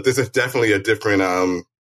 But this is definitely a different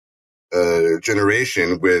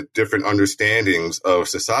generation with different understandings of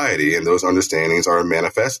society, and those understandings are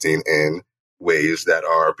manifesting in ways that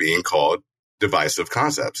are being called divisive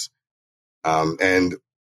concepts. And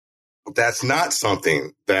that's not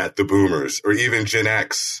something that the boomers or even Gen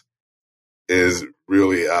X is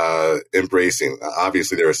really embracing.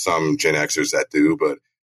 Obviously, there are some Gen Xers that do, but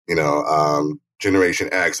Generation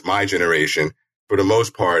X, my generation, for the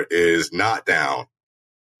most part, is not down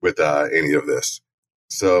with any of this.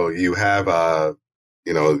 So you have,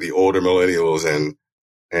 the older millennials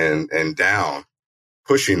and down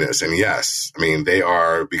pushing this. And yes, they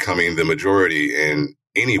are becoming the majority in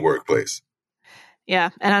any workplace. Yeah.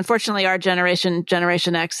 And unfortunately, our generation,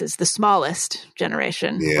 Generation X, is the smallest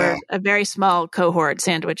generation. Yeah. We're a very small cohort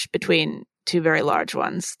sandwiched between two very large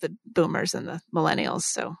ones, the boomers and the millennials.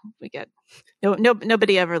 So we get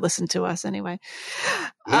nobody ever listened to us anyway.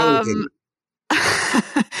 No,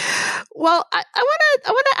 Well, I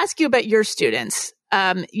want to ask you about your students.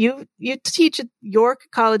 You teach at York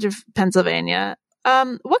College of Pennsylvania.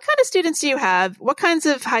 What kind of students do you have? What kinds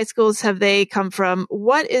of high schools have they come from?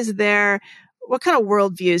 What kind of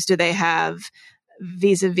worldviews do they have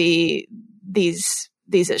vis-a-vis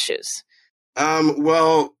these issues?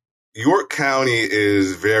 Well, York County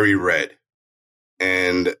is very red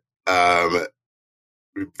and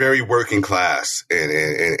very working class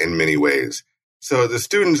in many ways. So the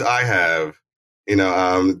students I have,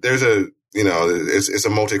 there's it's a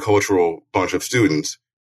multicultural bunch of students.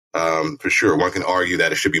 For sure, one can argue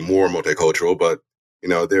that it should be more multicultural, but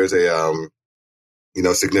there's a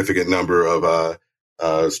significant number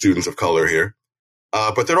of students of color here.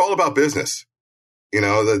 But they're all about business.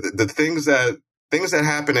 The things that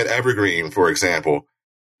happen at Evergreen, for example,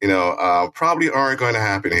 probably aren't going to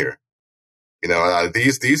happen here.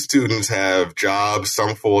 These students have jobs,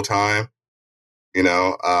 some full time.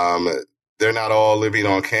 They're not all living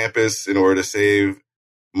on campus in order to save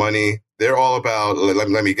money. They're all about let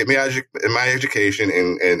me get my education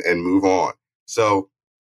and move on. So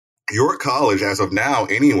your college, as of now,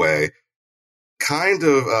 anyway, kind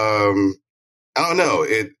of I don't know.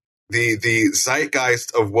 The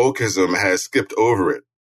zeitgeist of wokeism has skipped over it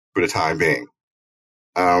for the time being.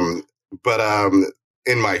 But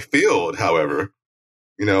in my field, however,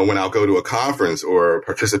 when I'll go to a conference or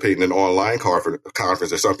participate in an online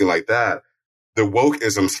conference or something like that, the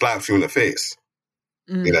wokeism slaps you in the face.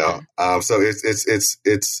 Mm-hmm. So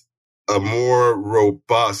it's a more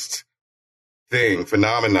robust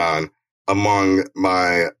phenomenon among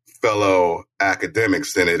my fellow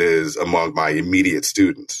academics than it is among my immediate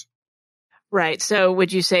students. Right. So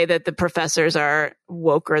would you say that the professors are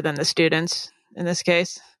woker than the students in this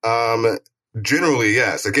case? Generally,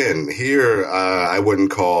 yes. Again, here, I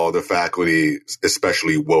wouldn't call the faculty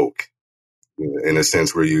especially woke in the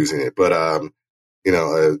sense we're using it. But,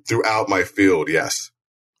 throughout my field, yes.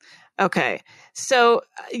 Okay. So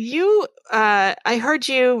I heard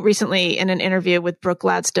you recently in an interview with Brooke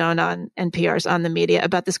Gladstone on NPR's On the Media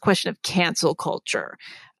about this question of cancel culture.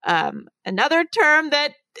 Another term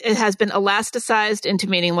that it has been elasticized into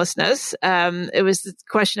meaninglessness. It was the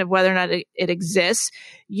question of whether or not it exists.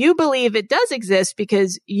 You believe it does exist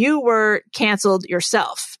because you were canceled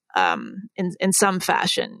yourself in some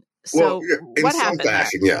fashion. So what happened? In some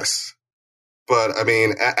fashion, yes. But I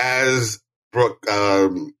mean, as Brooke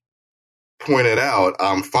pointed out,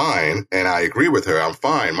 I'm fine, and I agree with her. I'm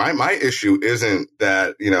fine. My issue isn't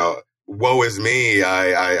that woe is me.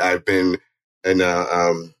 I've been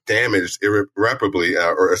damaged irreparably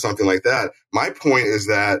or something like that. My point is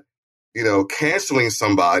that canceling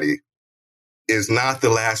somebody is not the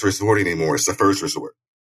last resort anymore. It's the first resort.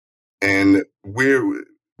 And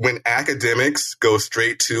when academics go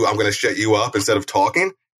straight to I'm going to shut you up instead of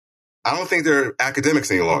talking, I don't think they're academics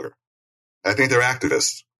any longer. I think they're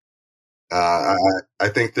activists. I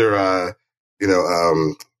think they're,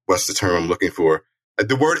 what's the term I'm looking for?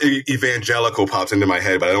 The word evangelical pops into my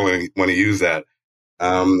head, but I don't want to use that.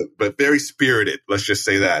 But very spirited, let's just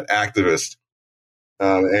say that, activist.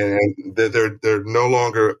 And they're no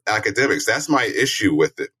longer academics. That's my issue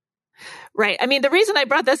with it. Right. I mean, the reason I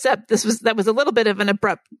brought this up, that was a little bit of an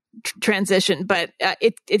abrupt transition, but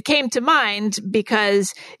it came to mind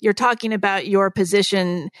because you're talking about your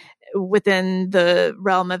position within the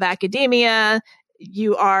realm of academia.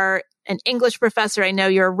 You are an English professor. I know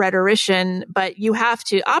you're a rhetorician, but you have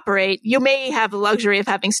to operate. You may have the luxury of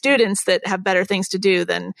having students that have better things to do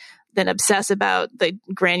than obsess about the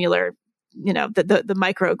granular, the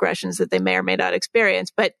microaggressions that they may or may not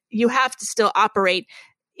experience. But you have to still operate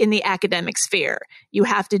in the academic sphere. You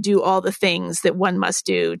have to do all the things that one must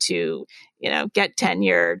do to, get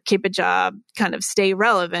tenure, keep a job, kind of stay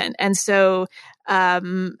relevant. And so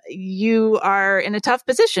you are in a tough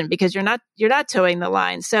position because you're not towing the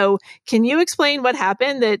line. So can you explain what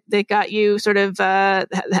happened that got you sort of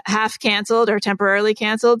half canceled or temporarily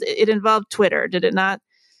canceled? It involved Twitter, did it not?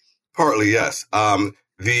 Partly, yes.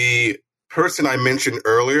 The person I mentioned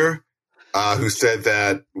earlier, who said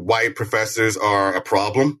that white professors are a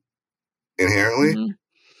problem inherently,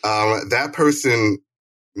 mm-hmm. That person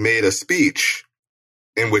made a speech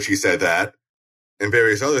in which he said that and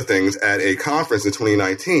various other things at a conference in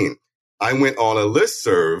 2019. I went on a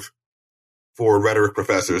listserv for rhetoric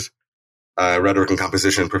professors, rhetoric and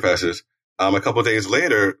composition professors, a couple of days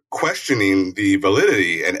later questioning the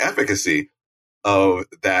validity and efficacy of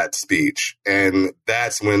that speech. And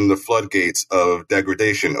that's when the floodgates of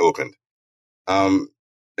degradation opened. And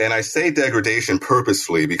I say degradation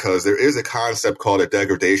purposefully because there is a concept called a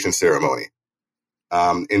degradation ceremony,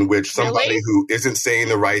 in which somebody who isn't saying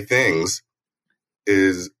the right things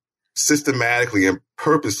is systematically and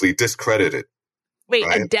purposely discredited. Wait,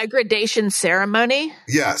 right? A degradation ceremony?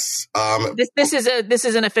 Yes. This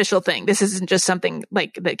is an official thing. This isn't just something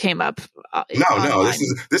like that came up. No.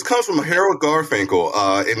 This comes from Harold Garfinkel.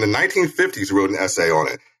 In the 1950s, wrote an essay on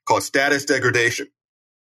it called "Status Degradation,"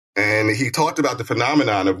 and he talked about the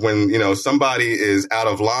phenomenon of when somebody is out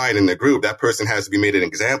of line in the group, that person has to be made an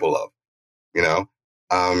example of.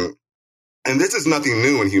 And this is nothing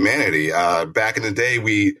new in humanity. Back in the day,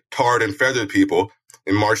 we tarred and feathered people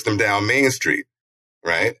and marched them down Main Street.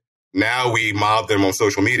 Right? Now we mob them on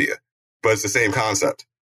social media, but it's the same concept.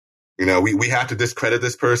 We have to discredit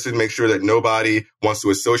this person, make sure that nobody wants to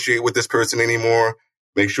associate with this person anymore,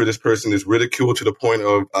 make sure this person is ridiculed to the point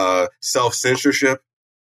of self-censorship,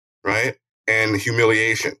 right? And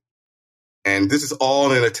humiliation. And this is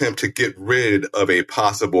all in an attempt to get rid of a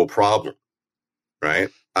possible problem, right?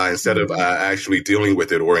 Instead of actually dealing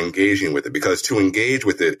with it or engaging with it, because to engage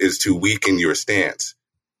with it is to weaken your stance,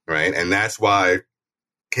 right? And that's why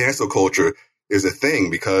cancel culture is a thing,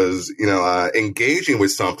 because, engaging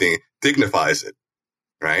with something dignifies it,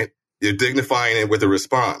 right? You're dignifying it with a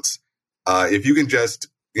response. If you can just,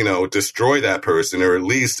 destroy that person or at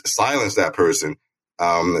least silence that person,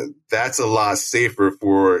 that's a lot safer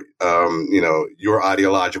for, your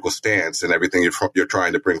ideological stance and everything you're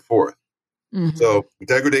trying to bring forth. Mm-hmm. So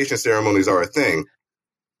degradation ceremonies are a thing.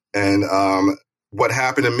 And what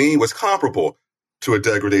happened to me was comparable to a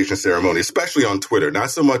degradation ceremony, especially on Twitter,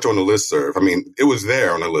 not so much on the listserv. I mean, it was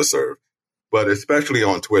there on the listserv, but especially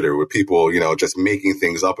on Twitter with people, just making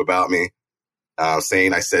things up about me,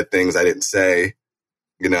 saying I said things I didn't say.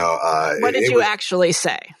 What did you actually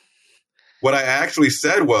say? What I actually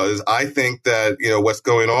said was, I think that, what's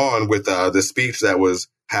going on with the speech that was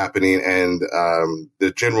happening and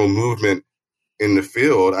the general movement in the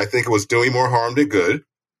field, I think it was doing more harm than good.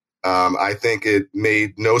 I think it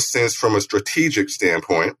made no sense from a strategic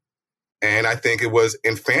standpoint. And I think it was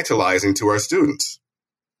infantilizing to our students.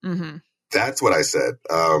 Mm-hmm. That's what I said.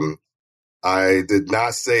 I did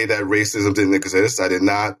not say that racism didn't exist. I did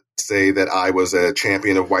not say that I was a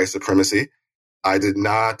champion of white supremacy. I did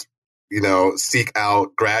not, seek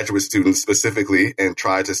out graduate students specifically and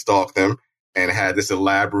try to stalk them and had this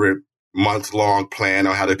elaborate month-long plan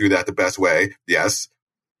on how to do that the best way. Yes.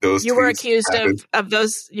 You were accused of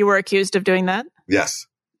those. You were accused of doing that? Yes.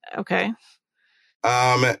 Okay.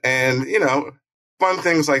 And, fun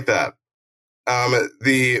things like that.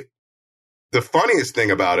 The funniest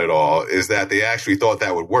thing about it all is that they actually thought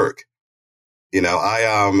that would work.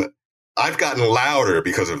 I've gotten louder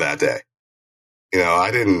because of that day. I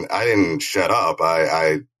didn't shut up.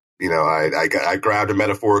 I grabbed a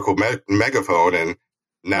metaphorical megaphone and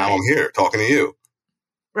now right. I'm here talking to you.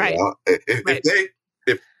 Right.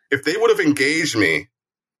 If they would have engaged me,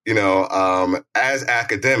 as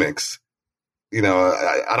academics,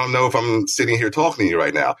 I don't know if I'm sitting here talking to you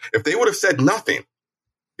right now. If they would have said nothing,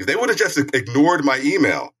 if they would have just ignored my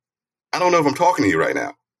email, I don't know if I'm talking to you right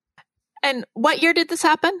now. And what year did this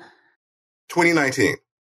happen? 2019.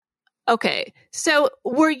 Okay. So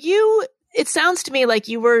it sounds to me like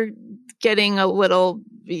you were getting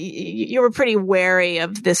you were pretty wary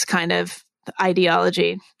of this kind of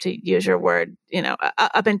ideology, to use your word,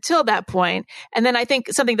 up until that point. And then I think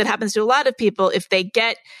something that happens to a lot of people, if they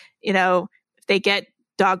get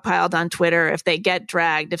dogpiled on Twitter, if they get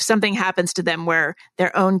dragged, if something happens to them where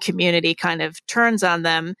their own community kind of turns on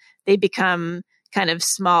them, they become kind of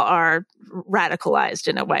small r radicalized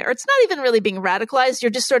in a way. Or it's not even really being radicalized.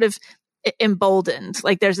 You're just sort of emboldened.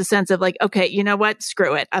 Like there's a sense of like, okay, you know what?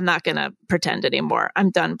 Screw it. I'm not going to pretend anymore.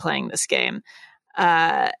 I'm done playing this game.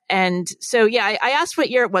 And so, yeah, I asked what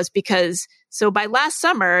year it was because by last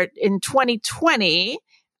summer in 2020,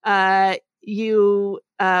 you,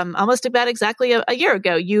 almost about exactly a year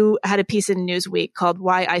ago, you had a piece in Newsweek called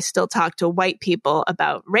 "Why I Still Talk to White People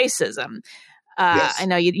About Racism." Yes. I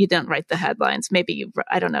know you don't write the headlines. Maybe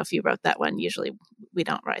I don't know if you wrote that one. Usually we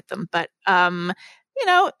don't write them, but,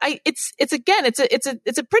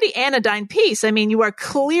 it's a pretty anodyne piece. I mean, you are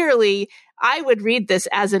clearly, I would read this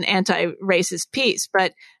as an anti-racist piece,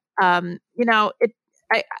 but, I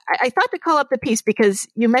thought to call up the piece because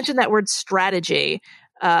you mentioned that word strategy.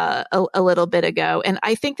 a little bit ago. And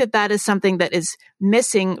I think that that is something that is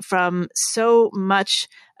missing from so much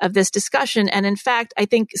of this discussion. And in fact, I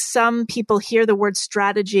think some people hear the word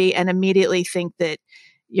strategy and immediately think that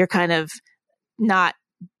you're kind of not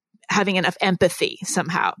having enough empathy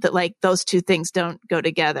somehow, that like those two things don't go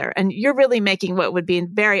together. And you're really making what would be a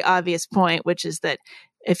very obvious point, which is that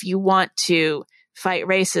if you want to fight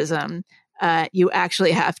racism, you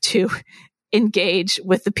actually have to engage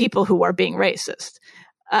with the people who are being racist.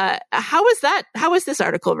 How was this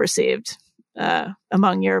article received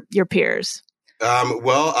among your peers?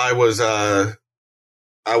 Well, I was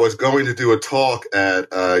going to do a talk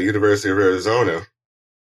at University of Arizona,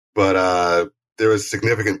 but there was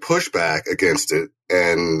significant pushback against it.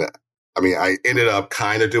 And I mean, I ended up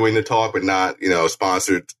kind of doing the talk, but not,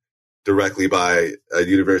 sponsored directly by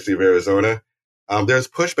University of Arizona. There's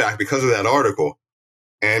pushback because of that article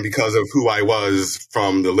and because of who I was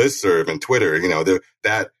from the listserv and Twitter.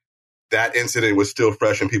 That incident was still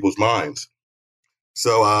fresh in people's minds.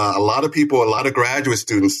 So a lot of graduate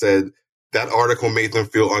students said that article made them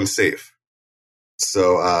feel unsafe.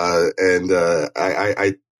 So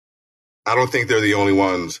I don't think they're the only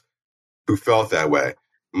ones who felt that way.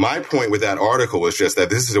 My point with that article was just that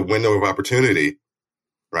this is a window of opportunity,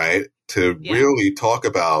 right, to really talk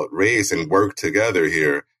about race and work together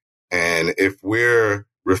here. And if we're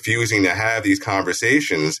refusing to have these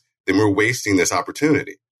conversations, then we're wasting this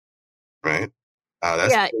opportunity, right?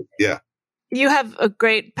 You have a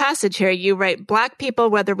great passage here. You write, Black people,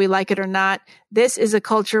 whether we like it or not, this is a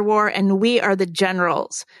culture war and we are the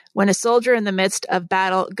generals. When a soldier in the midst of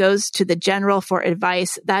battle goes to the general for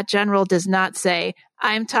advice, that general does not say,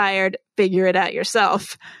 I'm tired, figure it out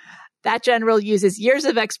yourself. That general uses years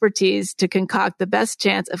of expertise to concoct the best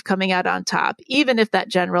chance of coming out on top, even if that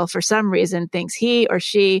general, for some reason, thinks he or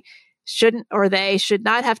she shouldn't or they should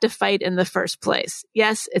not have to fight in the first place.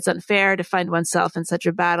 Yes, it's unfair to find oneself in such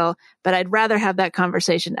a battle, but I'd rather have that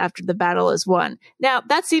conversation after the battle is won. Now,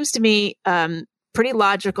 that seems to me pretty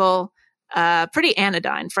logical, pretty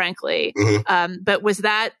anodyne, frankly. Mm-hmm. But was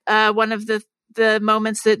that one of the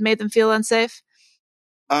moments that made them feel unsafe?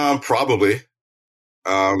 Probably.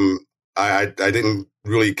 I didn't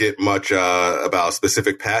really get much about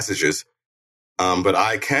specific passages, but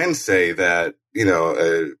I can say that,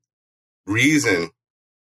 reason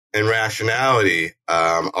and rationality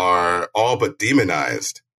are all but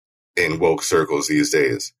demonized in woke circles these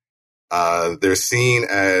days. They're seen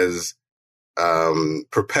as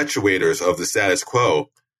perpetuators of the status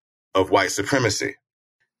quo of white supremacy.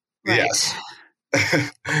 Right. Yes.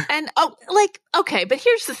 And okay, but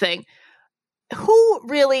here's the thing. Who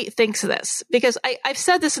really thinks this? Because I've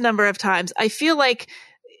said this a number of times. I feel like,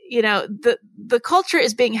 the culture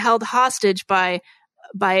is being held hostage by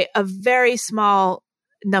a very small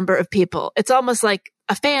number of people. It's almost like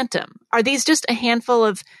a phantom. Are these just a handful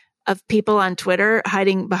of people on Twitter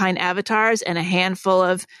hiding behind avatars and a handful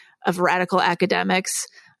of radical academics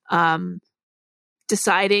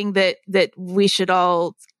deciding that we should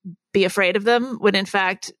all be afraid of them when in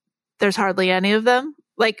fact there's hardly any of them?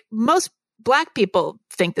 Like, most Black people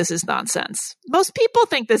think this is nonsense. Most people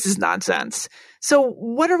think this is nonsense. So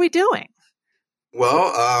what are we doing?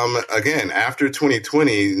 Well, again, after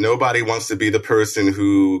 2020, nobody wants to be the person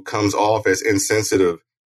who comes off as insensitive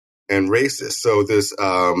and racist. So this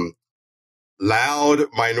loud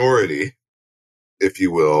minority, if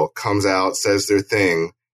you will, comes out, says their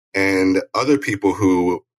thing, and other people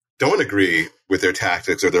who don't agree with their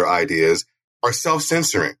tactics or their ideas are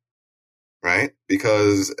self-censoring, right?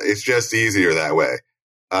 Because it's just easier that way.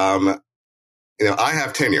 I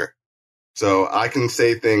have tenure. So I can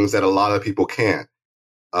say things that a lot of people can't.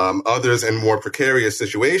 Others in more precarious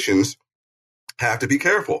situations have to be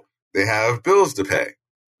careful. They have bills to pay,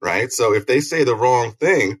 right? So if they say the wrong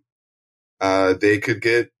thing, they could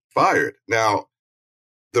get fired. Now,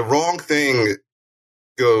 the wrong thing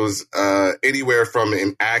goes anywhere from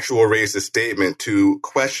an actual racist statement to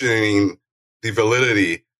questioning the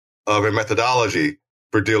validity of a methodology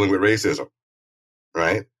for dealing with racism,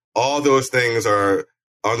 right? All those things are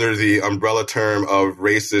under the umbrella term of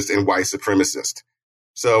racist and white supremacist.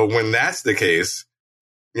 So when that's the case,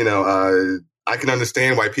 I can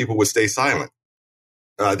understand why people would stay silent.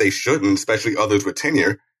 They shouldn't, especially others with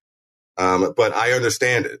tenure. But I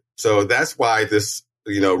understand it. So that's why this,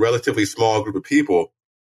 relatively small group of people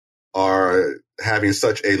are having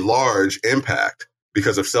such a large impact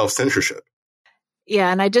because of self-censorship.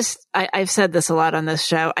 Yeah. And I've said this a lot on this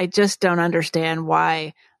show. I just don't understand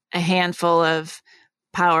why a handful of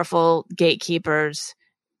powerful gatekeepers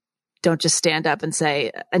don't just stand up and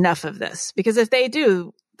say enough of this, because if they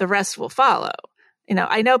do, the rest will follow.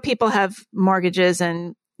 I know people have mortgages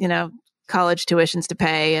and, college tuitions to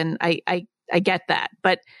pay, and I get that,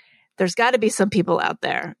 but there's got to be some people out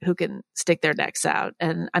there who can stick their necks out.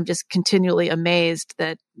 And I'm just continually amazed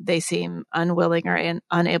that they seem unwilling or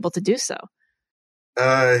unable to do so.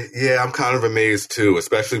 Yeah, I'm kind of amazed too,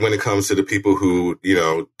 especially when it comes to the people who,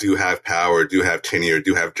 do have power, do have tenure,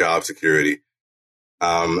 do have job security.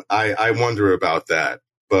 I wonder about that.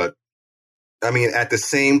 But I mean, at the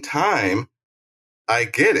same time, I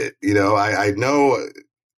get it.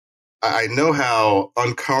 I know how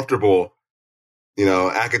uncomfortable,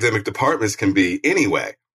 academic departments can be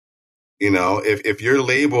anyway. If you're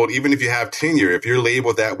labeled, even if you have tenure, if you're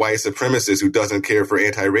labeled that white supremacist who doesn't care for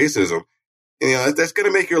anti-racism, that's going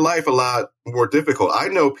to make your life a lot more difficult. I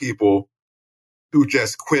know people who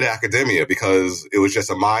just quit academia because it was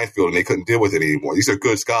just a minefield and they couldn't deal with it anymore. These are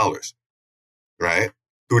good scholars, right?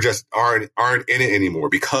 Who just aren't in it anymore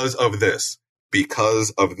because of this,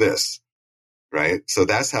 right? So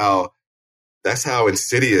that's how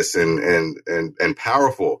insidious and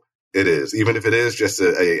powerful it is, even if it is just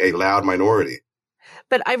a loud minority.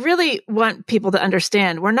 But I really want people to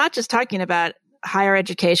understand, we're not just talking about higher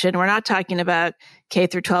education. We're not talking about K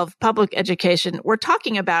through 12 public education. We're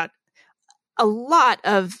talking about a lot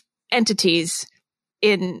of entities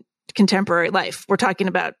in contemporary life. We're talking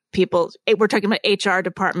about we're talking about HR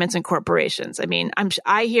departments and corporations. I mean,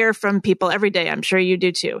 I hear from people every day. I'm sure you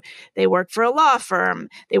do too. They work for a law firm.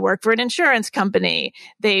 They work for an insurance company.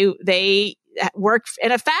 They work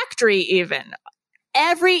in a factory even.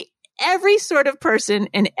 Every sort of person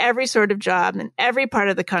in every sort of job in every part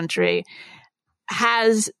of the country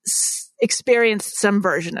has experienced some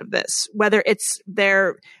version of this, whether it's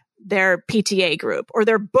their PTA group or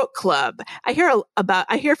their book club. I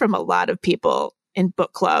hear from a lot of people in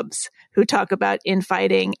book clubs who talk about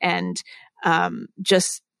infighting and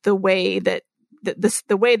just the way that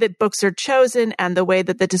the way that books are chosen and the way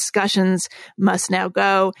that the discussions must now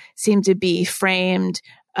go seem to be framed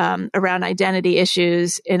around identity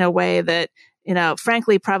issues in a way that,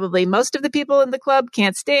 frankly, probably most of the people in the club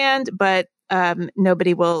can't stand, but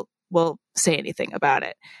nobody will say anything about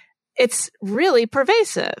it. It's really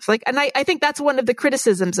pervasive. And I think that's one of the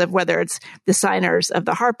criticisms of whether it's the signers of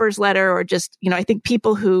the Harper's letter or just, I think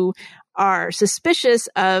people who are suspicious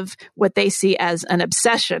of what they see as an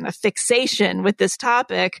obsession, a fixation with this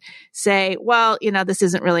topic, say, well, this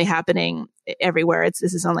isn't really happening everywhere.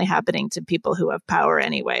 This is only happening to people who have power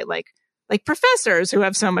anyway, like professors who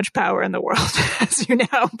have so much power in the world, as you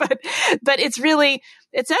know, but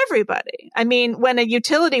it's everybody. I mean, when a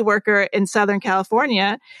utility worker in Southern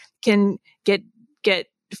California can get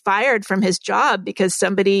fired from his job because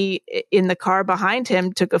somebody in the car behind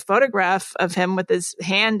him took a photograph of him with his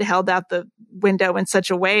hand held out the window in such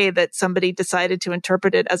a way that somebody decided to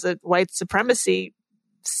interpret it as a white supremacy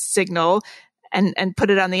signal and put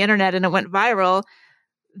it on the internet and it went viral,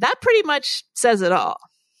 that pretty much says it all.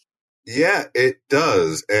 Yeah, it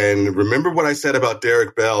does. And remember what I said about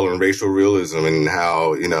Derek Bell and racial realism and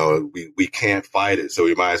how, we can't fight it. So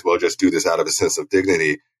we might as well just do this out of a sense of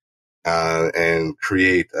dignity and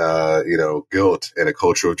create, guilt and a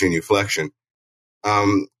culture of genuflection.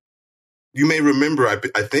 You may remember, I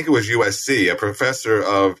think it was USC, a professor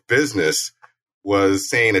of business was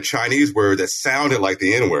saying a Chinese word that sounded like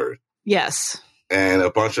the N-word. Yes. And a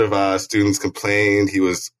bunch of students complained. He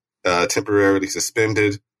was temporarily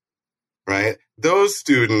suspended. Right? Those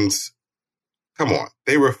students, come on,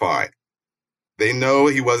 they were fine. They know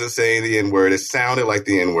he wasn't saying the N-word. It sounded like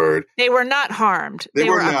the N-word. They were not harmed. They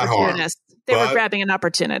were not opportunists. Harmed, they were grabbing an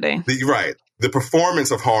opportunity. Right. The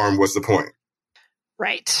performance of harm was the point.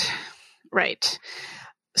 Right.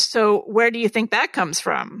 So where do you think that comes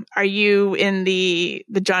from? Are you in the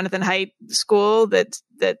Jonathan Haidt school that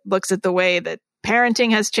looks at the way that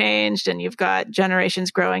parenting has changed and you've got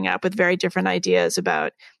generations growing up with very different ideas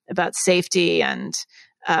about safety and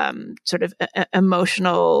sort of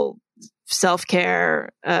emotional self-care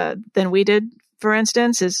than we did, for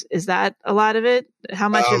instance? Is that a lot of it? How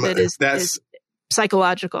much of it is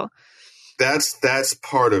psychological? That's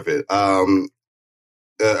part of it.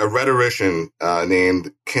 A rhetorician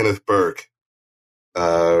named Kenneth Burke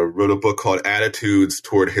wrote a book called Attitudes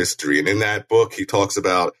Toward History. And in that book, he talks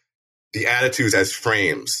about the attitudes as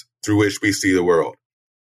frames through which we see the world.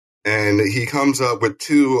 And he comes up with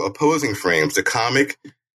two opposing frames, the comic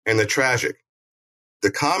and the tragic.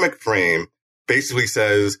 The comic frame basically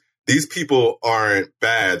says these people aren't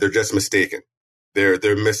bad, they're just mistaken. They're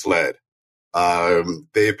misled.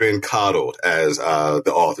 They've been coddled, as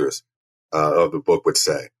the authors of the book would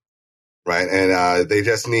say. right? And they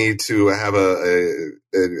just need to have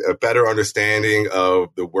a better understanding of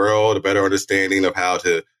the world, a better understanding of how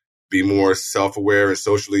to be more self-aware and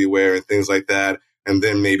socially aware and things like that. And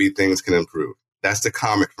then maybe things can improve. That's the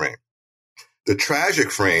comic frame. The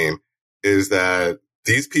tragic frame is that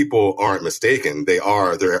these people aren't mistaken. They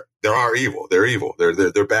are evil. They're evil.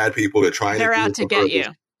 They're bad people. They're trying They're to out to get you.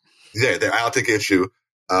 Yeah, they're out to get you.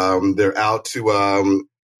 They're out to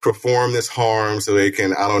perform this harm so they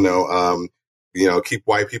can, I don't know, keep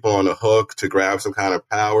white people on the hook to grab some kind of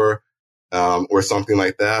power, or something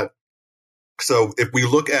like that. So if we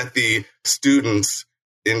look at the students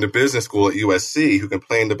in the business school at USC who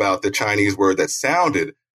complained about the Chinese word that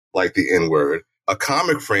sounded like the N word, a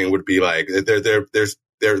comic frame would be like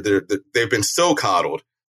they've been so coddled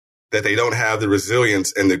that they don't have the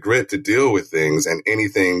resilience and the grit to deal with things, and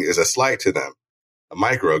anything is a slight to them, a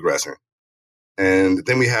microaggressor. And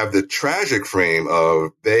then we have the tragic frame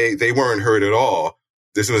of they weren't hurt at all.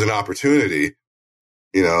 This was an opportunity,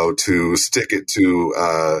 to stick it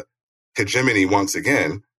to hegemony once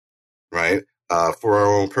again, right? For our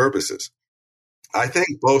own purposes. I think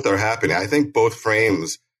both are happening. I think both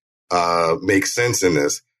frames make sense in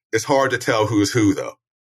this. It's hard to tell who's who, though.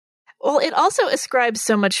 Well, it also ascribes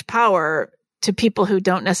so much power to people who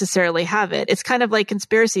don't necessarily have it. It's kind of like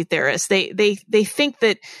conspiracy theorists. They think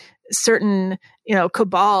that certain,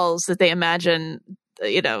 cabals that they imagine,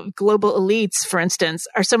 global elites, for instance,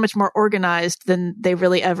 are so much more organized than they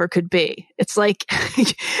really ever could be. It's like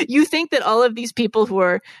you think that all of these people who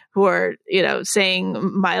are,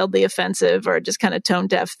 saying mildly offensive or just kind of tone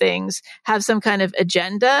deaf things have some kind of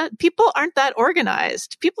agenda. People aren't that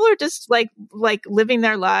organized. People are just like living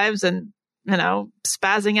their lives and,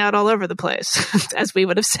 spazzing out all over the place, as we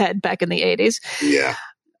would have said back in the 80s. Yeah.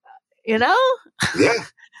 Yeah.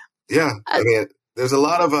 Yeah. I mean, there's a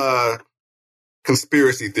lot of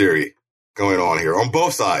conspiracy theory going on here on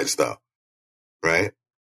both sides, though, right?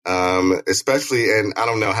 Especially, and I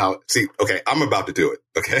don't know how. Okay, I'm about to do it.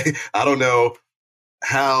 Okay, I don't know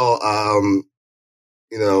how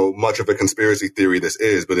much of a conspiracy theory this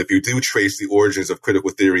is, but if you do trace the origins of critical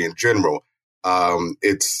theory in general,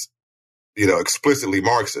 it's explicitly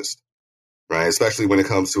Marxist, right? Especially when it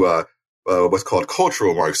comes to what's called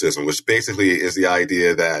cultural Marxism, which basically is the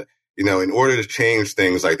idea that in order to change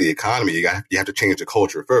things like the economy, you have to change the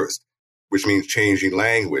culture first, which means changing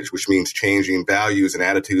language, which means changing values and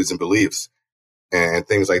attitudes and beliefs and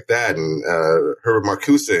things like that. And Herbert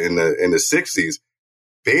Marcuse in the 60s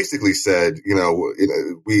basically said,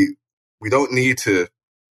 we don't need to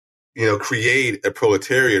create a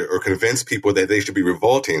proletariat or convince people that they should be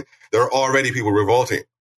revolting. There are already people revolting.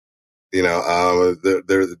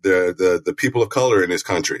 The people of color in this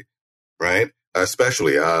country, right?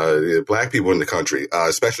 Especially Black people in the country,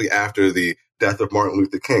 especially after the death of Martin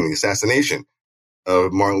Luther King, the assassination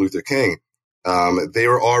of Martin Luther King. They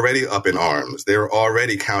were already up in arms. They were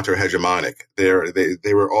already counter-hegemonic.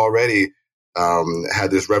 They were already had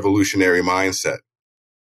this revolutionary mindset.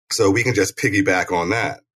 So we can just piggyback on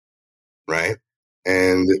that, right?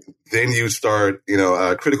 And then you start,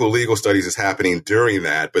 critical legal studies is happening during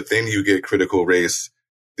that, but then you get critical race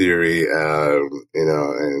theory,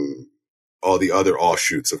 and all the other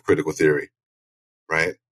offshoots of critical theory,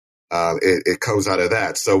 right? It comes out of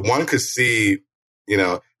that. So one could see,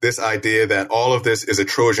 this idea that all of this is a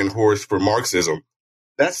Trojan horse for Marxism.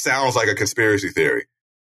 That sounds like a conspiracy theory.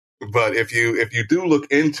 But if you do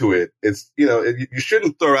look into it, it's, you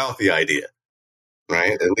shouldn't throw out the idea,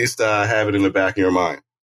 right? At least have it in the back of your mind.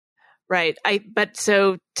 Right. But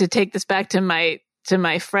so to take this back to my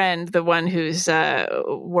friend, the one who's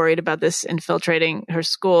worried about this infiltrating her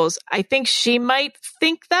schools, I think she might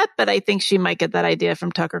think that, but I think she might get that idea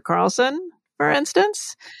from Tucker Carlson, for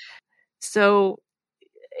instance. So,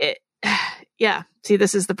 see,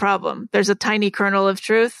 this is the problem. There's a tiny kernel of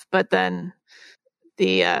truth, but then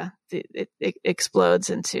it explodes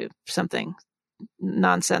into something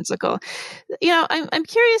nonsensical. I'm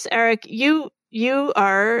curious, Erec, you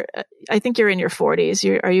are, I think you're in your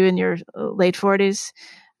 40s. Are you in your late 40s?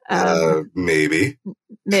 Maybe.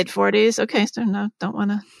 Mid 40s. Okay. So no, don't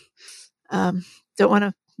want to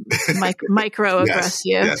microaggress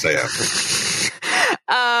you. Yes, I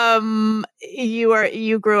am.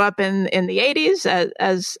 You grew up in the 80s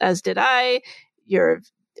as did I. You're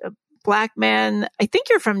a Black man. I think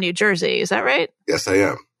you're from New Jersey. Is that right? Yes, I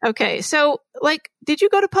am. Okay. So did you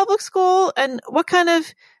go to public school, and what kind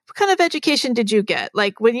of education did you get?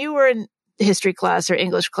 Like when you were in history class or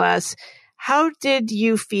English class, how did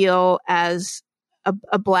you feel as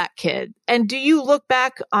a Black kid? And do you look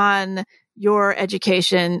back on your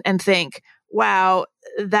education and think, wow,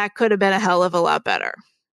 that could have been a hell of a lot better?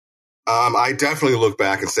 I definitely look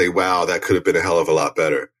back and say, wow, that could have been a hell of a lot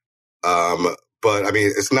better. But I mean,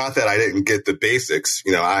 it's not that I didn't get the basics.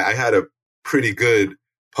 I had a pretty good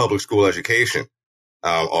public school education,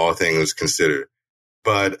 all things considered.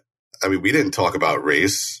 But I mean, we didn't talk about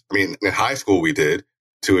race. I mean, in high school we did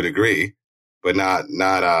to a degree, but not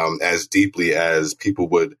as deeply as people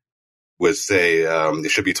would say it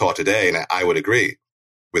should be taught today. And I would agree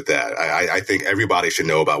with that. I think everybody should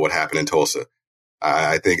know about what happened in Tulsa.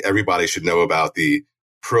 I think everybody should know about the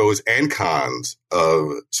pros and cons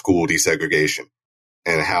of school desegregation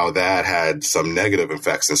and how that had some negative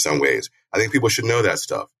effects in some ways. I think people should know that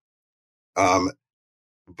stuff. Yeah,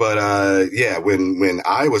 when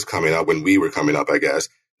I was coming up, when we were coming up, I guess,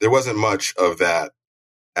 there wasn't much of that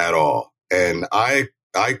at all. And I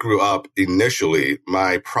grew up initially,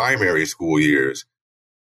 my primary school years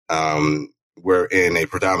were in a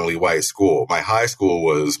predominantly white school. My high school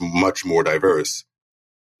was much more diverse.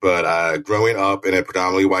 But growing up in a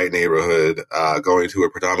predominantly white neighborhood, going to a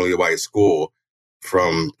predominantly white school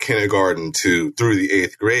from kindergarten through the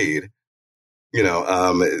 8th grade,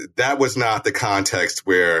 that was not the context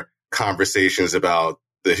where conversations about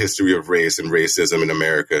the history of race and racism in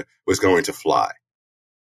America was going to fly.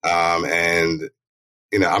 I'm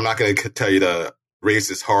not going to tell you the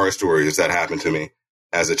racist horror stories that happened to me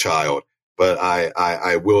as a child, but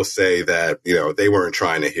I will say that, they weren't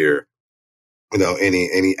trying to hear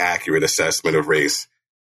any accurate assessment of race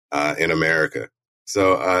in America.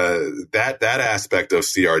 So that aspect of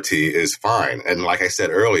CRT is fine. And like I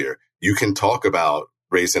said earlier, you can talk about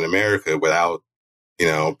race in America without,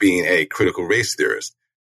 being a critical race theorist.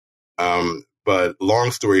 But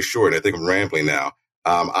long story short, I think I'm rambling now.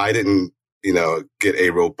 I didn't, get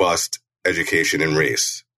a robust education in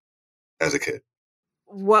race as a kid.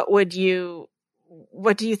 What do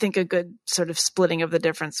you think a good sort of splitting of the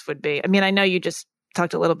difference would be? I mean, I know you just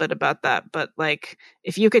talked a little bit about that, but like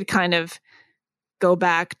if you could kind of go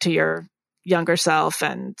back to your younger self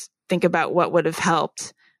and think about what would have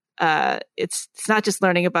helped, it's not just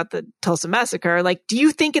learning about the Tulsa massacre. Like, do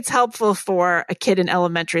you think it's helpful for a kid in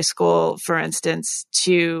elementary school, for instance,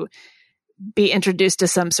 to be introduced to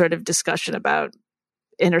some sort of discussion about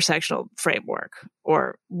intersectional framework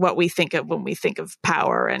or what we think of when we think of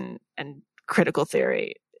power and critical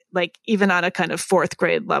theory, like even on a kind of 4th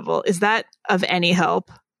grade level? Is that of any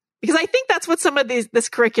help? Because I think that's what some of this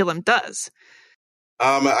curriculum does.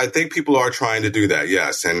 I think people are trying to do that,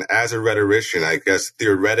 yes. And as a rhetorician, I guess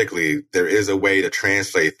theoretically, there is a way to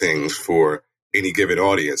translate things for any given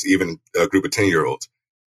audience, even a group of 10-year-olds.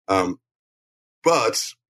 But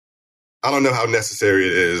I don't know how necessary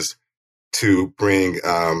it is to bring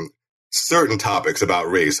certain topics about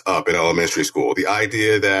race up in elementary school. The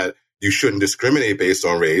idea that you shouldn't discriminate based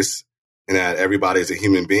on race and that everybody is a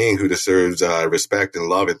human being who deserves respect and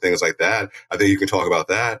love and things like that. I think you can talk about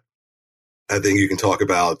that. I think you can talk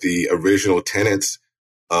about the original tenets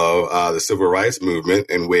of the civil rights movement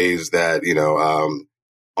in ways that,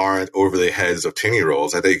 aren't over the heads of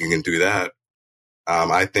 10-year-olds. I think you can do that.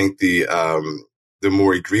 I think the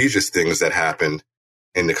more egregious things that happened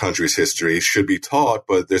in the country's history should be taught,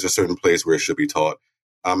 but there's a certain place where it should be taught.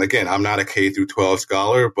 Again, I'm not a K through 12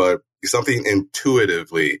 scholar, but something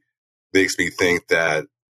intuitively makes me think that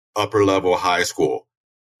upper level high school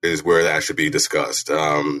is where that should be discussed.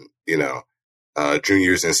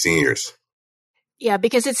 Juniors and seniors. Yeah,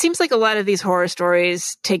 because it seems like a lot of these horror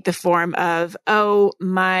stories take the form of, oh,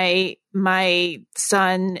 my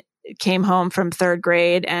son came home from 3rd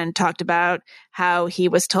grade and talked about how he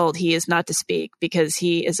was told he is not to speak because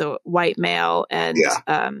he is a white male. And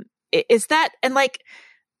is that, and like,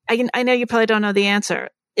 I know you probably don't know the answer.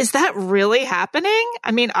 Is that really happening?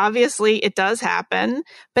 I mean, obviously it does happen,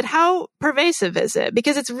 but how pervasive is it?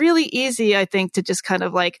 Because it's really easy, I think, to just kind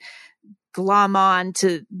of like glom on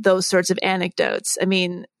to those sorts of anecdotes. I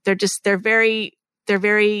mean, they're very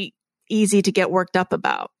easy to get worked up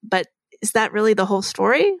about, but is that really the whole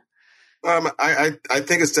story? I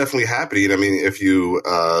think it's definitely happening. I mean, if you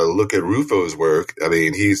look at Rufo's work, I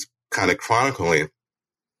mean, he's kind of chronicling,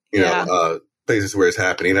 places where it's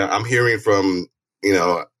happening. I'm hearing from,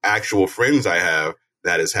 actual friends I have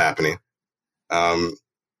that is happening.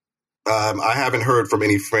 I haven't heard from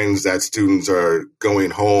any friends that students are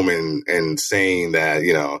going home and saying that,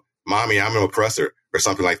 mommy, I'm an oppressor or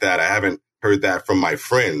something like that. I haven't heard that from my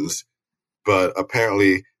friends, but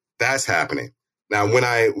apparently that's happening. Now, when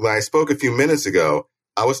I spoke a few minutes ago,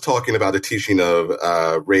 I was talking about the teaching of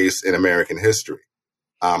race in American history.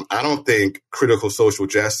 I don't think critical social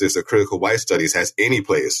justice or critical white studies has any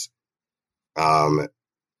place, in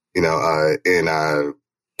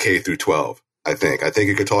K through 12. I think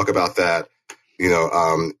you could talk about that,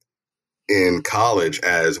 in college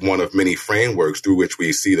as one of many frameworks through which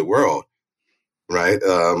we see the world, right?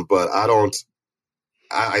 But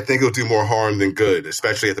I think it'll do more harm than good,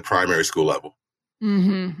 especially at the primary school level.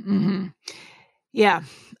 Mm-hmm, mm-hmm. Yeah.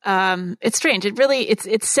 It's strange.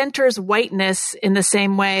 It centers whiteness in the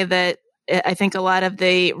same way that I think a lot of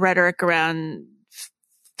the rhetoric around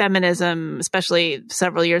feminism, especially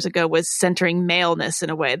several years ago, was centering maleness in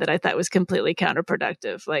a way that I thought was completely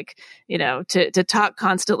counterproductive. Like, to talk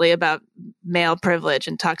constantly about male privilege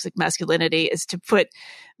and toxic masculinity is to put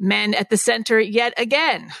men at the center yet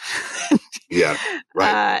again. Yeah,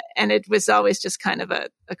 right. And it was always just kind of a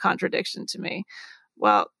contradiction to me.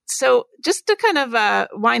 Well, so just to kind of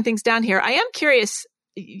wind things down here, I am curious.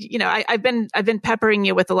 I've been peppering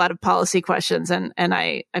you with a lot of policy questions, and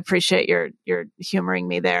I appreciate your humoring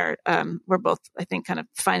me there. We're both, I think, kind of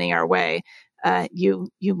finding our way. You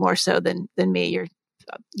more so than me.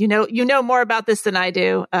 You know more about this than I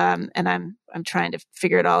do, and I'm trying to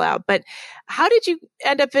figure it all out. But how did you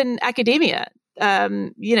end up in academia?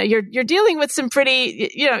 You're dealing with some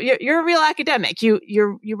pretty, you're a real academic.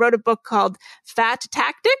 You wrote a book called Fat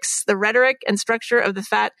Tactics: The Rhetoric and Structure of the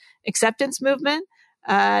Fat Acceptance Movement.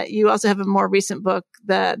 You also have a more recent book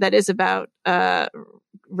that is about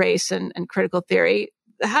race and critical theory.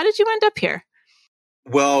 How did you end up here?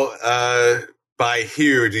 Well, by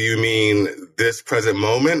here, do you mean this present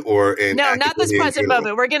moment or in? No, not this present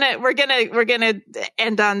moment. We're gonna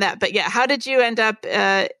end on that. But yeah, how did you end up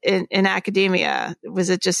in academia? Was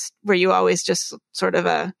it just, were you always just sort of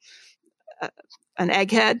an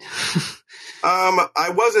egghead? I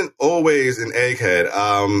wasn't always an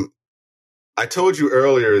egghead. I told you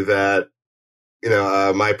earlier that,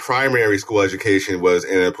 my primary school education was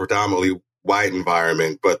in a predominantly white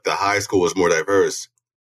environment, but the high school was more diverse.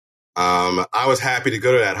 I was happy to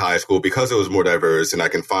go to that high school because it was more diverse and I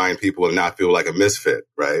can find people and not feel like a misfit,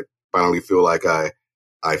 right? Finally feel like I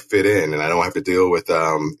fit in and I don't have to deal with,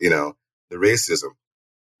 the racism.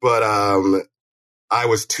 But I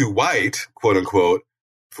was too white, quote unquote,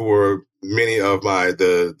 for many of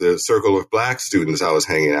the circle of black students I was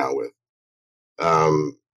hanging out with.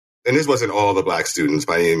 And this wasn't all the black students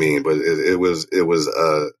by any means, but it was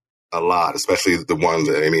a lot, especially the ones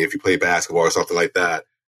that, if you play basketball or something like that,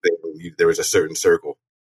 there was a certain circle.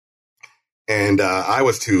 And I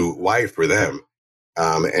was too white for them.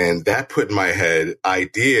 And that put in my head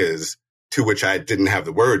ideas to which I didn't have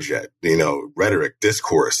the words yet, rhetoric,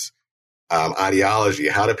 discourse, ideology.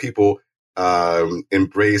 How do people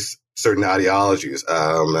embrace certain ideologies?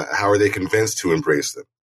 How are they convinced to embrace them?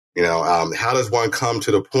 How does one come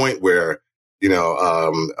to the point where,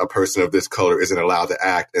 a person of this color isn't allowed to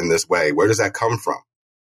act in this way? Where does that come from?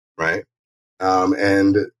 Right.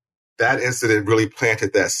 And that incident really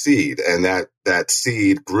planted that seed, and that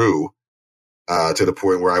seed grew to the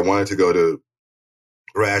point where I wanted to go to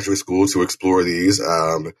graduate school to explore these.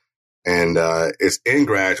 And it's in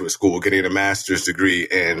graduate school, getting a master's degree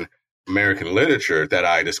in American literature, that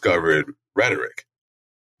I discovered rhetoric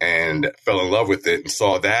and fell in love with it and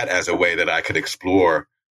saw that as a way that I could explore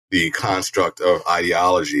the construct of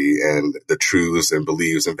ideology and the truths and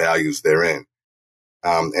beliefs and values therein.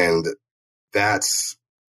 And that's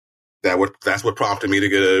what prompted me to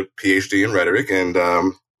get a PhD in rhetoric, and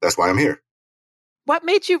that's why I'm here. What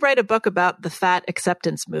made you write a book about the fat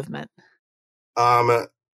acceptance movement?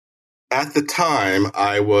 At the time,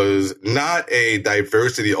 I was not a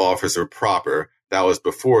diversity officer proper. That was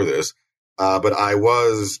before this, but I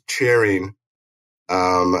was chairing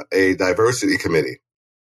a diversity committee,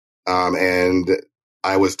 and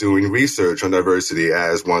I was doing research on diversity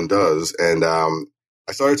as one does, and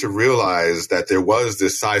I started to realize that there was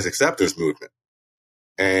this size acceptance movement.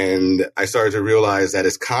 And I started to realize that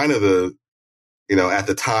it's kind of at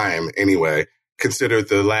the time anyway, considered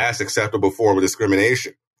the last acceptable form of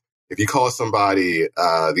discrimination. If you call somebody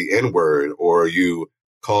the N-word, or you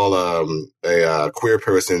call a queer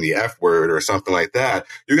person the F-word or something like that,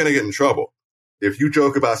 you're going to get in trouble. If you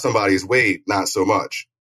joke about somebody's weight, not so much.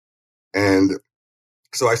 And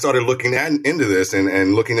so I started looking into this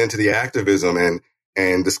and looking into the activism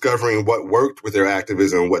and discovering what worked with their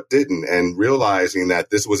activism and what didn't, and realizing that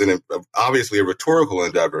this was obviously a rhetorical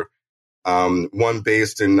endeavor, one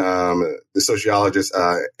based in the sociologist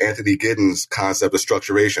Anthony Giddens' concept of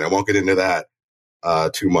structuration. I won't get into that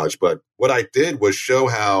too much, but what I did was show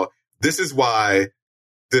how this is why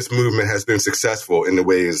this movement has been successful in the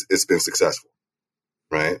ways it's been successful,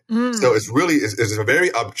 right? So it's a very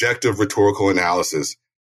objective rhetorical analysis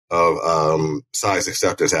of size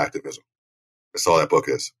acceptance activism. That's all that book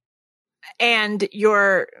is. And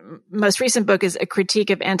your most recent book is A Critique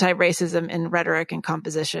of Anti-Racism in Rhetoric and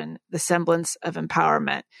Composition, The Semblance of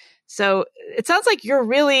Empowerment. So it sounds like you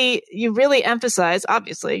really emphasize,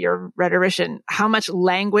 obviously you're a rhetorician, how much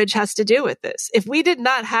language has to do with this. If we did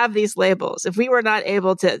not have these labels, if we were not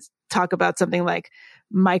able to talk about something like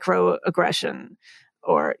microaggression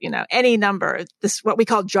or, any number, this, what we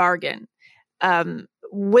call jargon,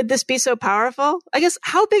 would this be so powerful? I guess,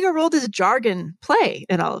 how big a role does jargon play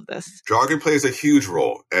in all of this? Jargon plays a huge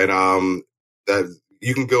role. And that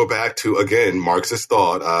you can go back to, again, Marxist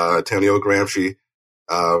thought, Antonio Gramsci,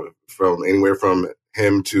 from anywhere from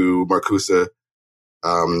him to Marcuse,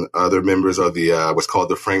 other members of the what's called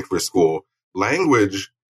the Frankfurt School.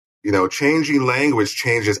 Language, changing language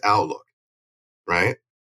changes outlook, right?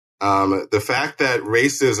 The fact that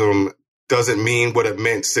racism doesn't mean what it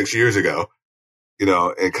meant 6 years ago,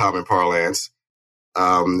 in common parlance,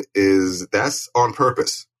 that's on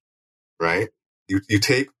purpose, right? You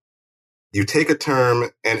take a term,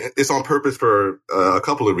 and it's on purpose for a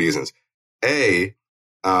couple of reasons. A,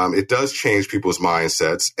 it does change people's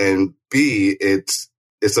mindsets, and B, it's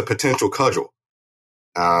a potential cudgel.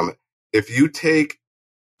 If you take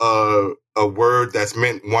a word that's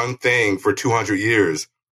meant one thing for 200 years,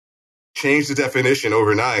 change the definition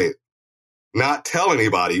overnight, not tell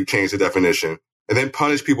anybody you changed the definition, and then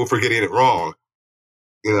punish people for getting it wrong,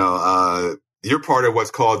 you're part of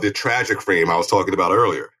what's called the tragic frame I was talking about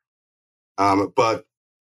earlier. But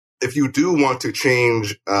if you do want to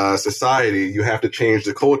change society, you have to change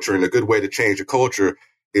the culture. And a good way to change a culture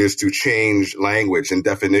is to change language and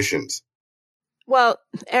definitions. Well,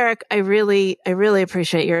 Erec, I really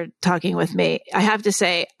appreciate your talking with me. I have to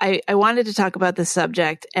say, I wanted to talk about this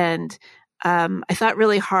subject, and I thought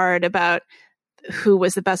really hard about who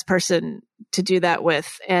was the best person to do that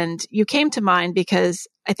with. And you came to mind because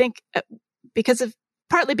I think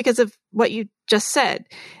partly because of what you just said.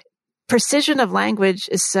 Precision of language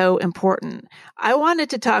is so important. I wanted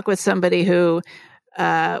to talk with somebody who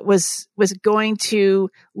was going to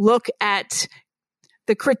look at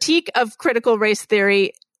the critique of critical race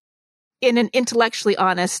theory in an intellectually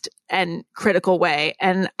honest and critical way.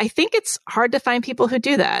 And I think it's hard to find people who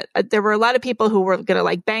do that. There were a lot of people who were going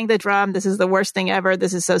to bang the drum. This is the worst thing ever.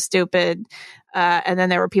 This is so stupid. And then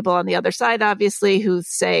there were people on the other side, obviously, who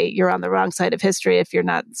say you're on the wrong side of history if you're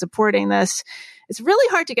not supporting this. It's really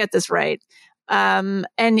hard to get this right. And,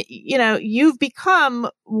 you've become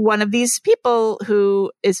one of these people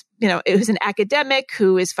who is, who's an academic,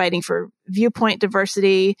 who is fighting for viewpoint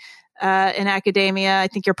diversity in academia. I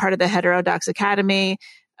think you're part of the Heterodox Academy.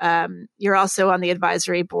 You're also on the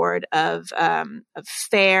advisory board of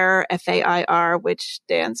FAIR, FAIR, which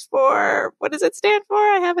stands for, what does it stand for?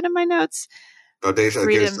 I have it in my notes. Foundation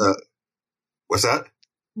against, what's that?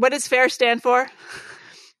 What does FAIR stand for?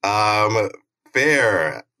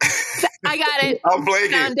 FAIR. I got it. I'm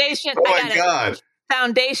blanking. Foundation. Oh my God.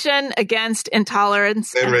 Foundation Against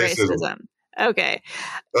Intolerance and Racism. Okay.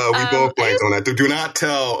 We both blanked on that. Do not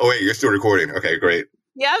tell. Oh wait, you're still recording. Okay, great.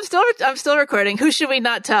 Yeah, I'm still recording. Who should we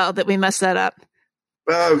not tell that we messed that up?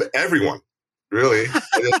 Everyone. Really.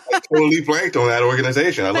 I totally blanked on that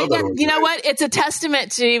organization. I love that organization. You know what? It's a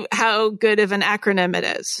testament to how good of an acronym it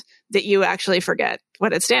is that you actually forget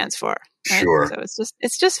what it stands for. Right? Sure. So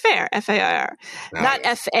it's just FAIR, FAIR, not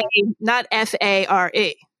FARE.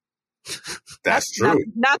 That's true.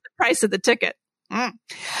 Not the price of the ticket. Mm.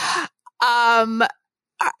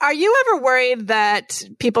 Are you ever worried that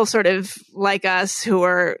people sort of like us who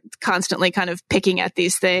are constantly kind of picking at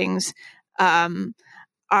these things,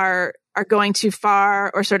 are going too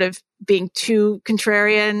far or sort of being too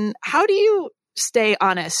contrarian? How do you stay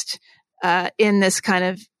honest, in this kind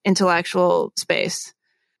of intellectual space?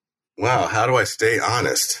 Wow. How do I stay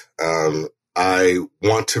honest? I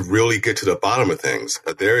want to really get to the bottom of things,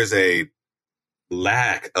 but there is a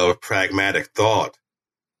lack of pragmatic thought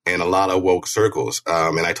in a lot of woke circles.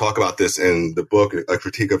 And I talk about this in the book, A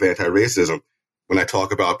Critique of Anti-Racism, when I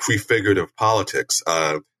talk about prefigurative politics,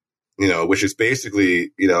 which is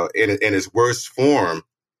basically, in its worst form,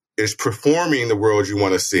 is performing the world you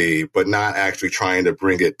want to see, but not actually trying to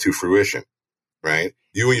bring it to fruition, right?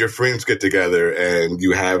 You and your friends get together and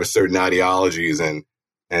you have certain ideologies and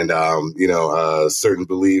certain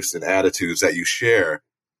beliefs and attitudes that you share.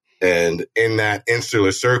 And in that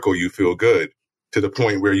insular circle, you feel good to the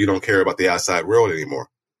point where you don't care about the outside world anymore.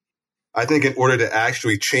 I think in order to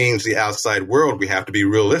actually change the outside world, we have to be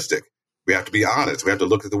realistic. We have to be honest. We have to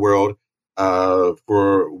look at the world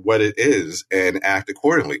for what it is and act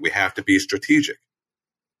accordingly. We have to be strategic.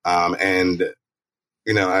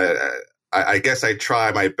 I guess I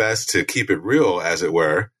try my best to keep it real, as it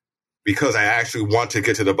were, because I actually want to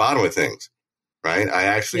get to the bottom of things, right? I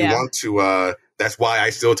actually want to, that's why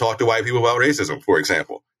I still talk to white people about racism, for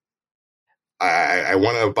example. I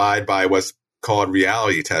want to abide by what's called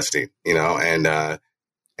reality testing, and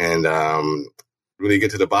really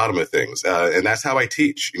get to the bottom of things. And that's how I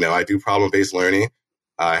teach. I do problem-based learning.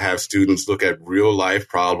 I have students look at real life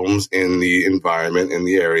problems in the environment, in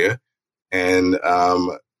the area, and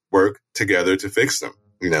work together to fix them.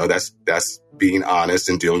 That's being honest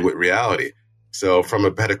and dealing with reality. So from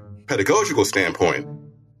a pedagogical standpoint,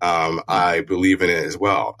 I believe in it as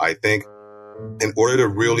well. I think in order to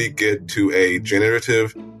really get to a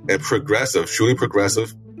generative and truly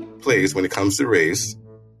progressive place when it comes to race,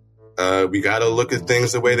 we got to look at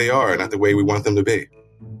things the way they are, not the way we want them to be.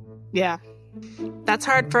 Yeah. That's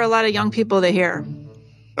hard for a lot of young people to hear.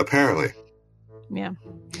 Apparently. Yeah.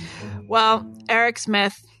 Well, Erec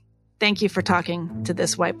Smith, thank you for talking to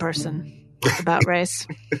this white person about race.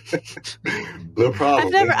 No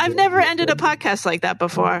problem. I've never ended a podcast like that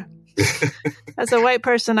before. As a white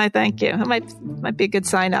person, I thank you. It might be a good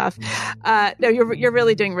sign off. No, you're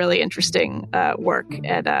really doing really interesting work,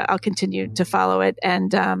 and I'll continue to follow it.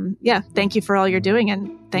 And thank you for all you're doing,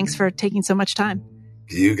 and thanks for taking so much time.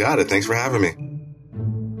 You got it. Thanks for having me.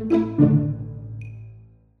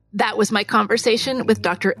 That was my conversation with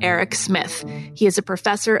Dr. Erec Smith. He is a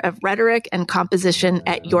professor of rhetoric and composition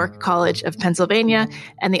at York College of Pennsylvania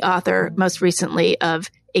and the author, most recently, of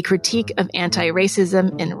A Critique of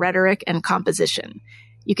Anti-Racism in Rhetoric and Composition.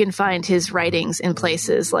 You can find his writings in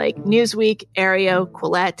places like Newsweek, Aereo,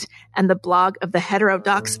 Quillette, and the blog of the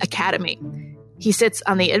Heterodox Academy. He sits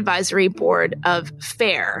on the advisory board of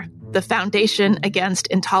FAIR, the Foundation Against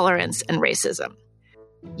Intolerance and Racism.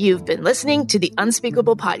 You've been listening to the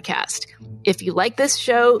Unspeakable Podcast. If you like this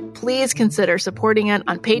show, please consider supporting it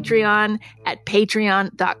on Patreon at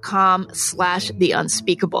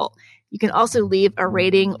patreon.com/theunspeakable. You can also leave a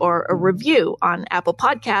rating or a review on Apple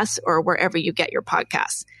Podcasts or wherever you get your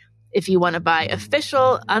podcasts. If you want to buy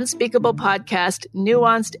official Unspeakable Podcast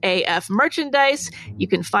Nuanced AF merchandise, you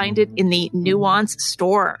can find it in the Nuance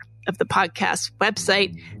store of the podcast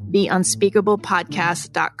website,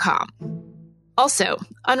 theunspeakablepodcast.com. Also,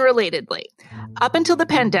 unrelatedly, up until the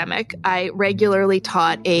pandemic, I regularly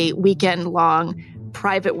taught a weekend-long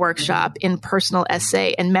private workshop in personal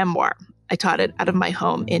essay and memoir. I taught it out of my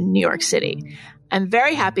home in New York City. I'm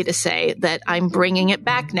very happy to say that I'm bringing it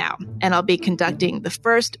back now, and I'll be conducting the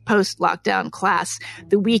first post-lockdown class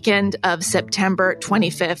the weekend of September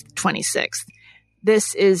 25th, 26th.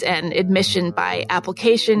 This is an admission by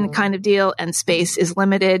application kind of deal, and space is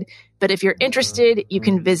limited. But if you're interested, you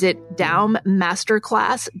can visit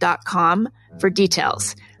daummasterclass.com for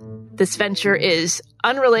details. This venture is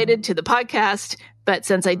unrelated to the podcast, but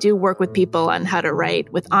since I do work with people on how to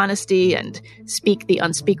write with honesty and speak the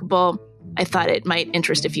unspeakable, I thought it might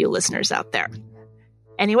interest a few listeners out there.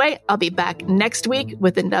 Anyway, I'll be back next week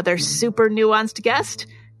with another super nuanced guest.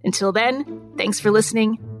 Until then, thanks for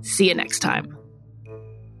listening. See you next time.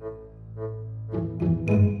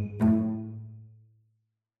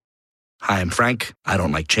 Hi, I'm Frank. I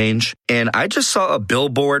don't like change. And I just saw a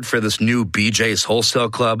billboard for this new BJ's Wholesale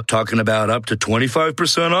Club talking about up to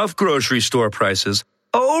 25% off grocery store prices.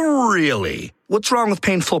 Oh, really? What's wrong with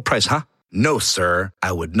paying full price, huh? No, sir.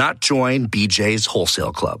 I would not join BJ's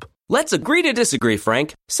Wholesale Club. Let's agree to disagree,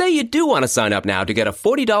 Frank. Say you do want to sign up now to get a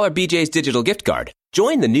 $40 BJ's digital gift card.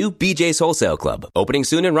 Join the new BJ's Wholesale Club, opening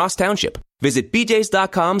soon in Ross Township. Visit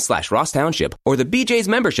bjs.com/Ross Township or the BJ's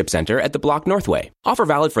Membership Center at the Block Northway. Offer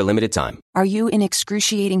valid for a limited time. Are you in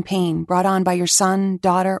excruciating pain brought on by your son,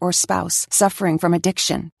 daughter, or spouse suffering from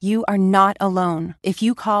addiction? You are not alone. If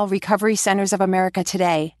you call Recovery Centers of America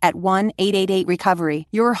today at 1-888-RECOVERY,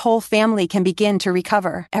 your whole family can begin to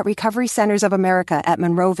recover. At Recovery Centers of America at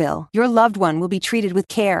Monroeville, your loved one will be treated with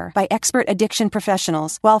care by expert addiction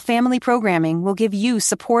professionals, while family programming will give you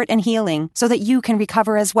support and healing so that you can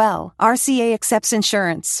recover as well. RCA accepts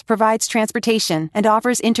insurance, provides transportation, and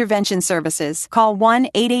offers intervention services. Call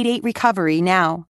 1-888-RECOVERY now.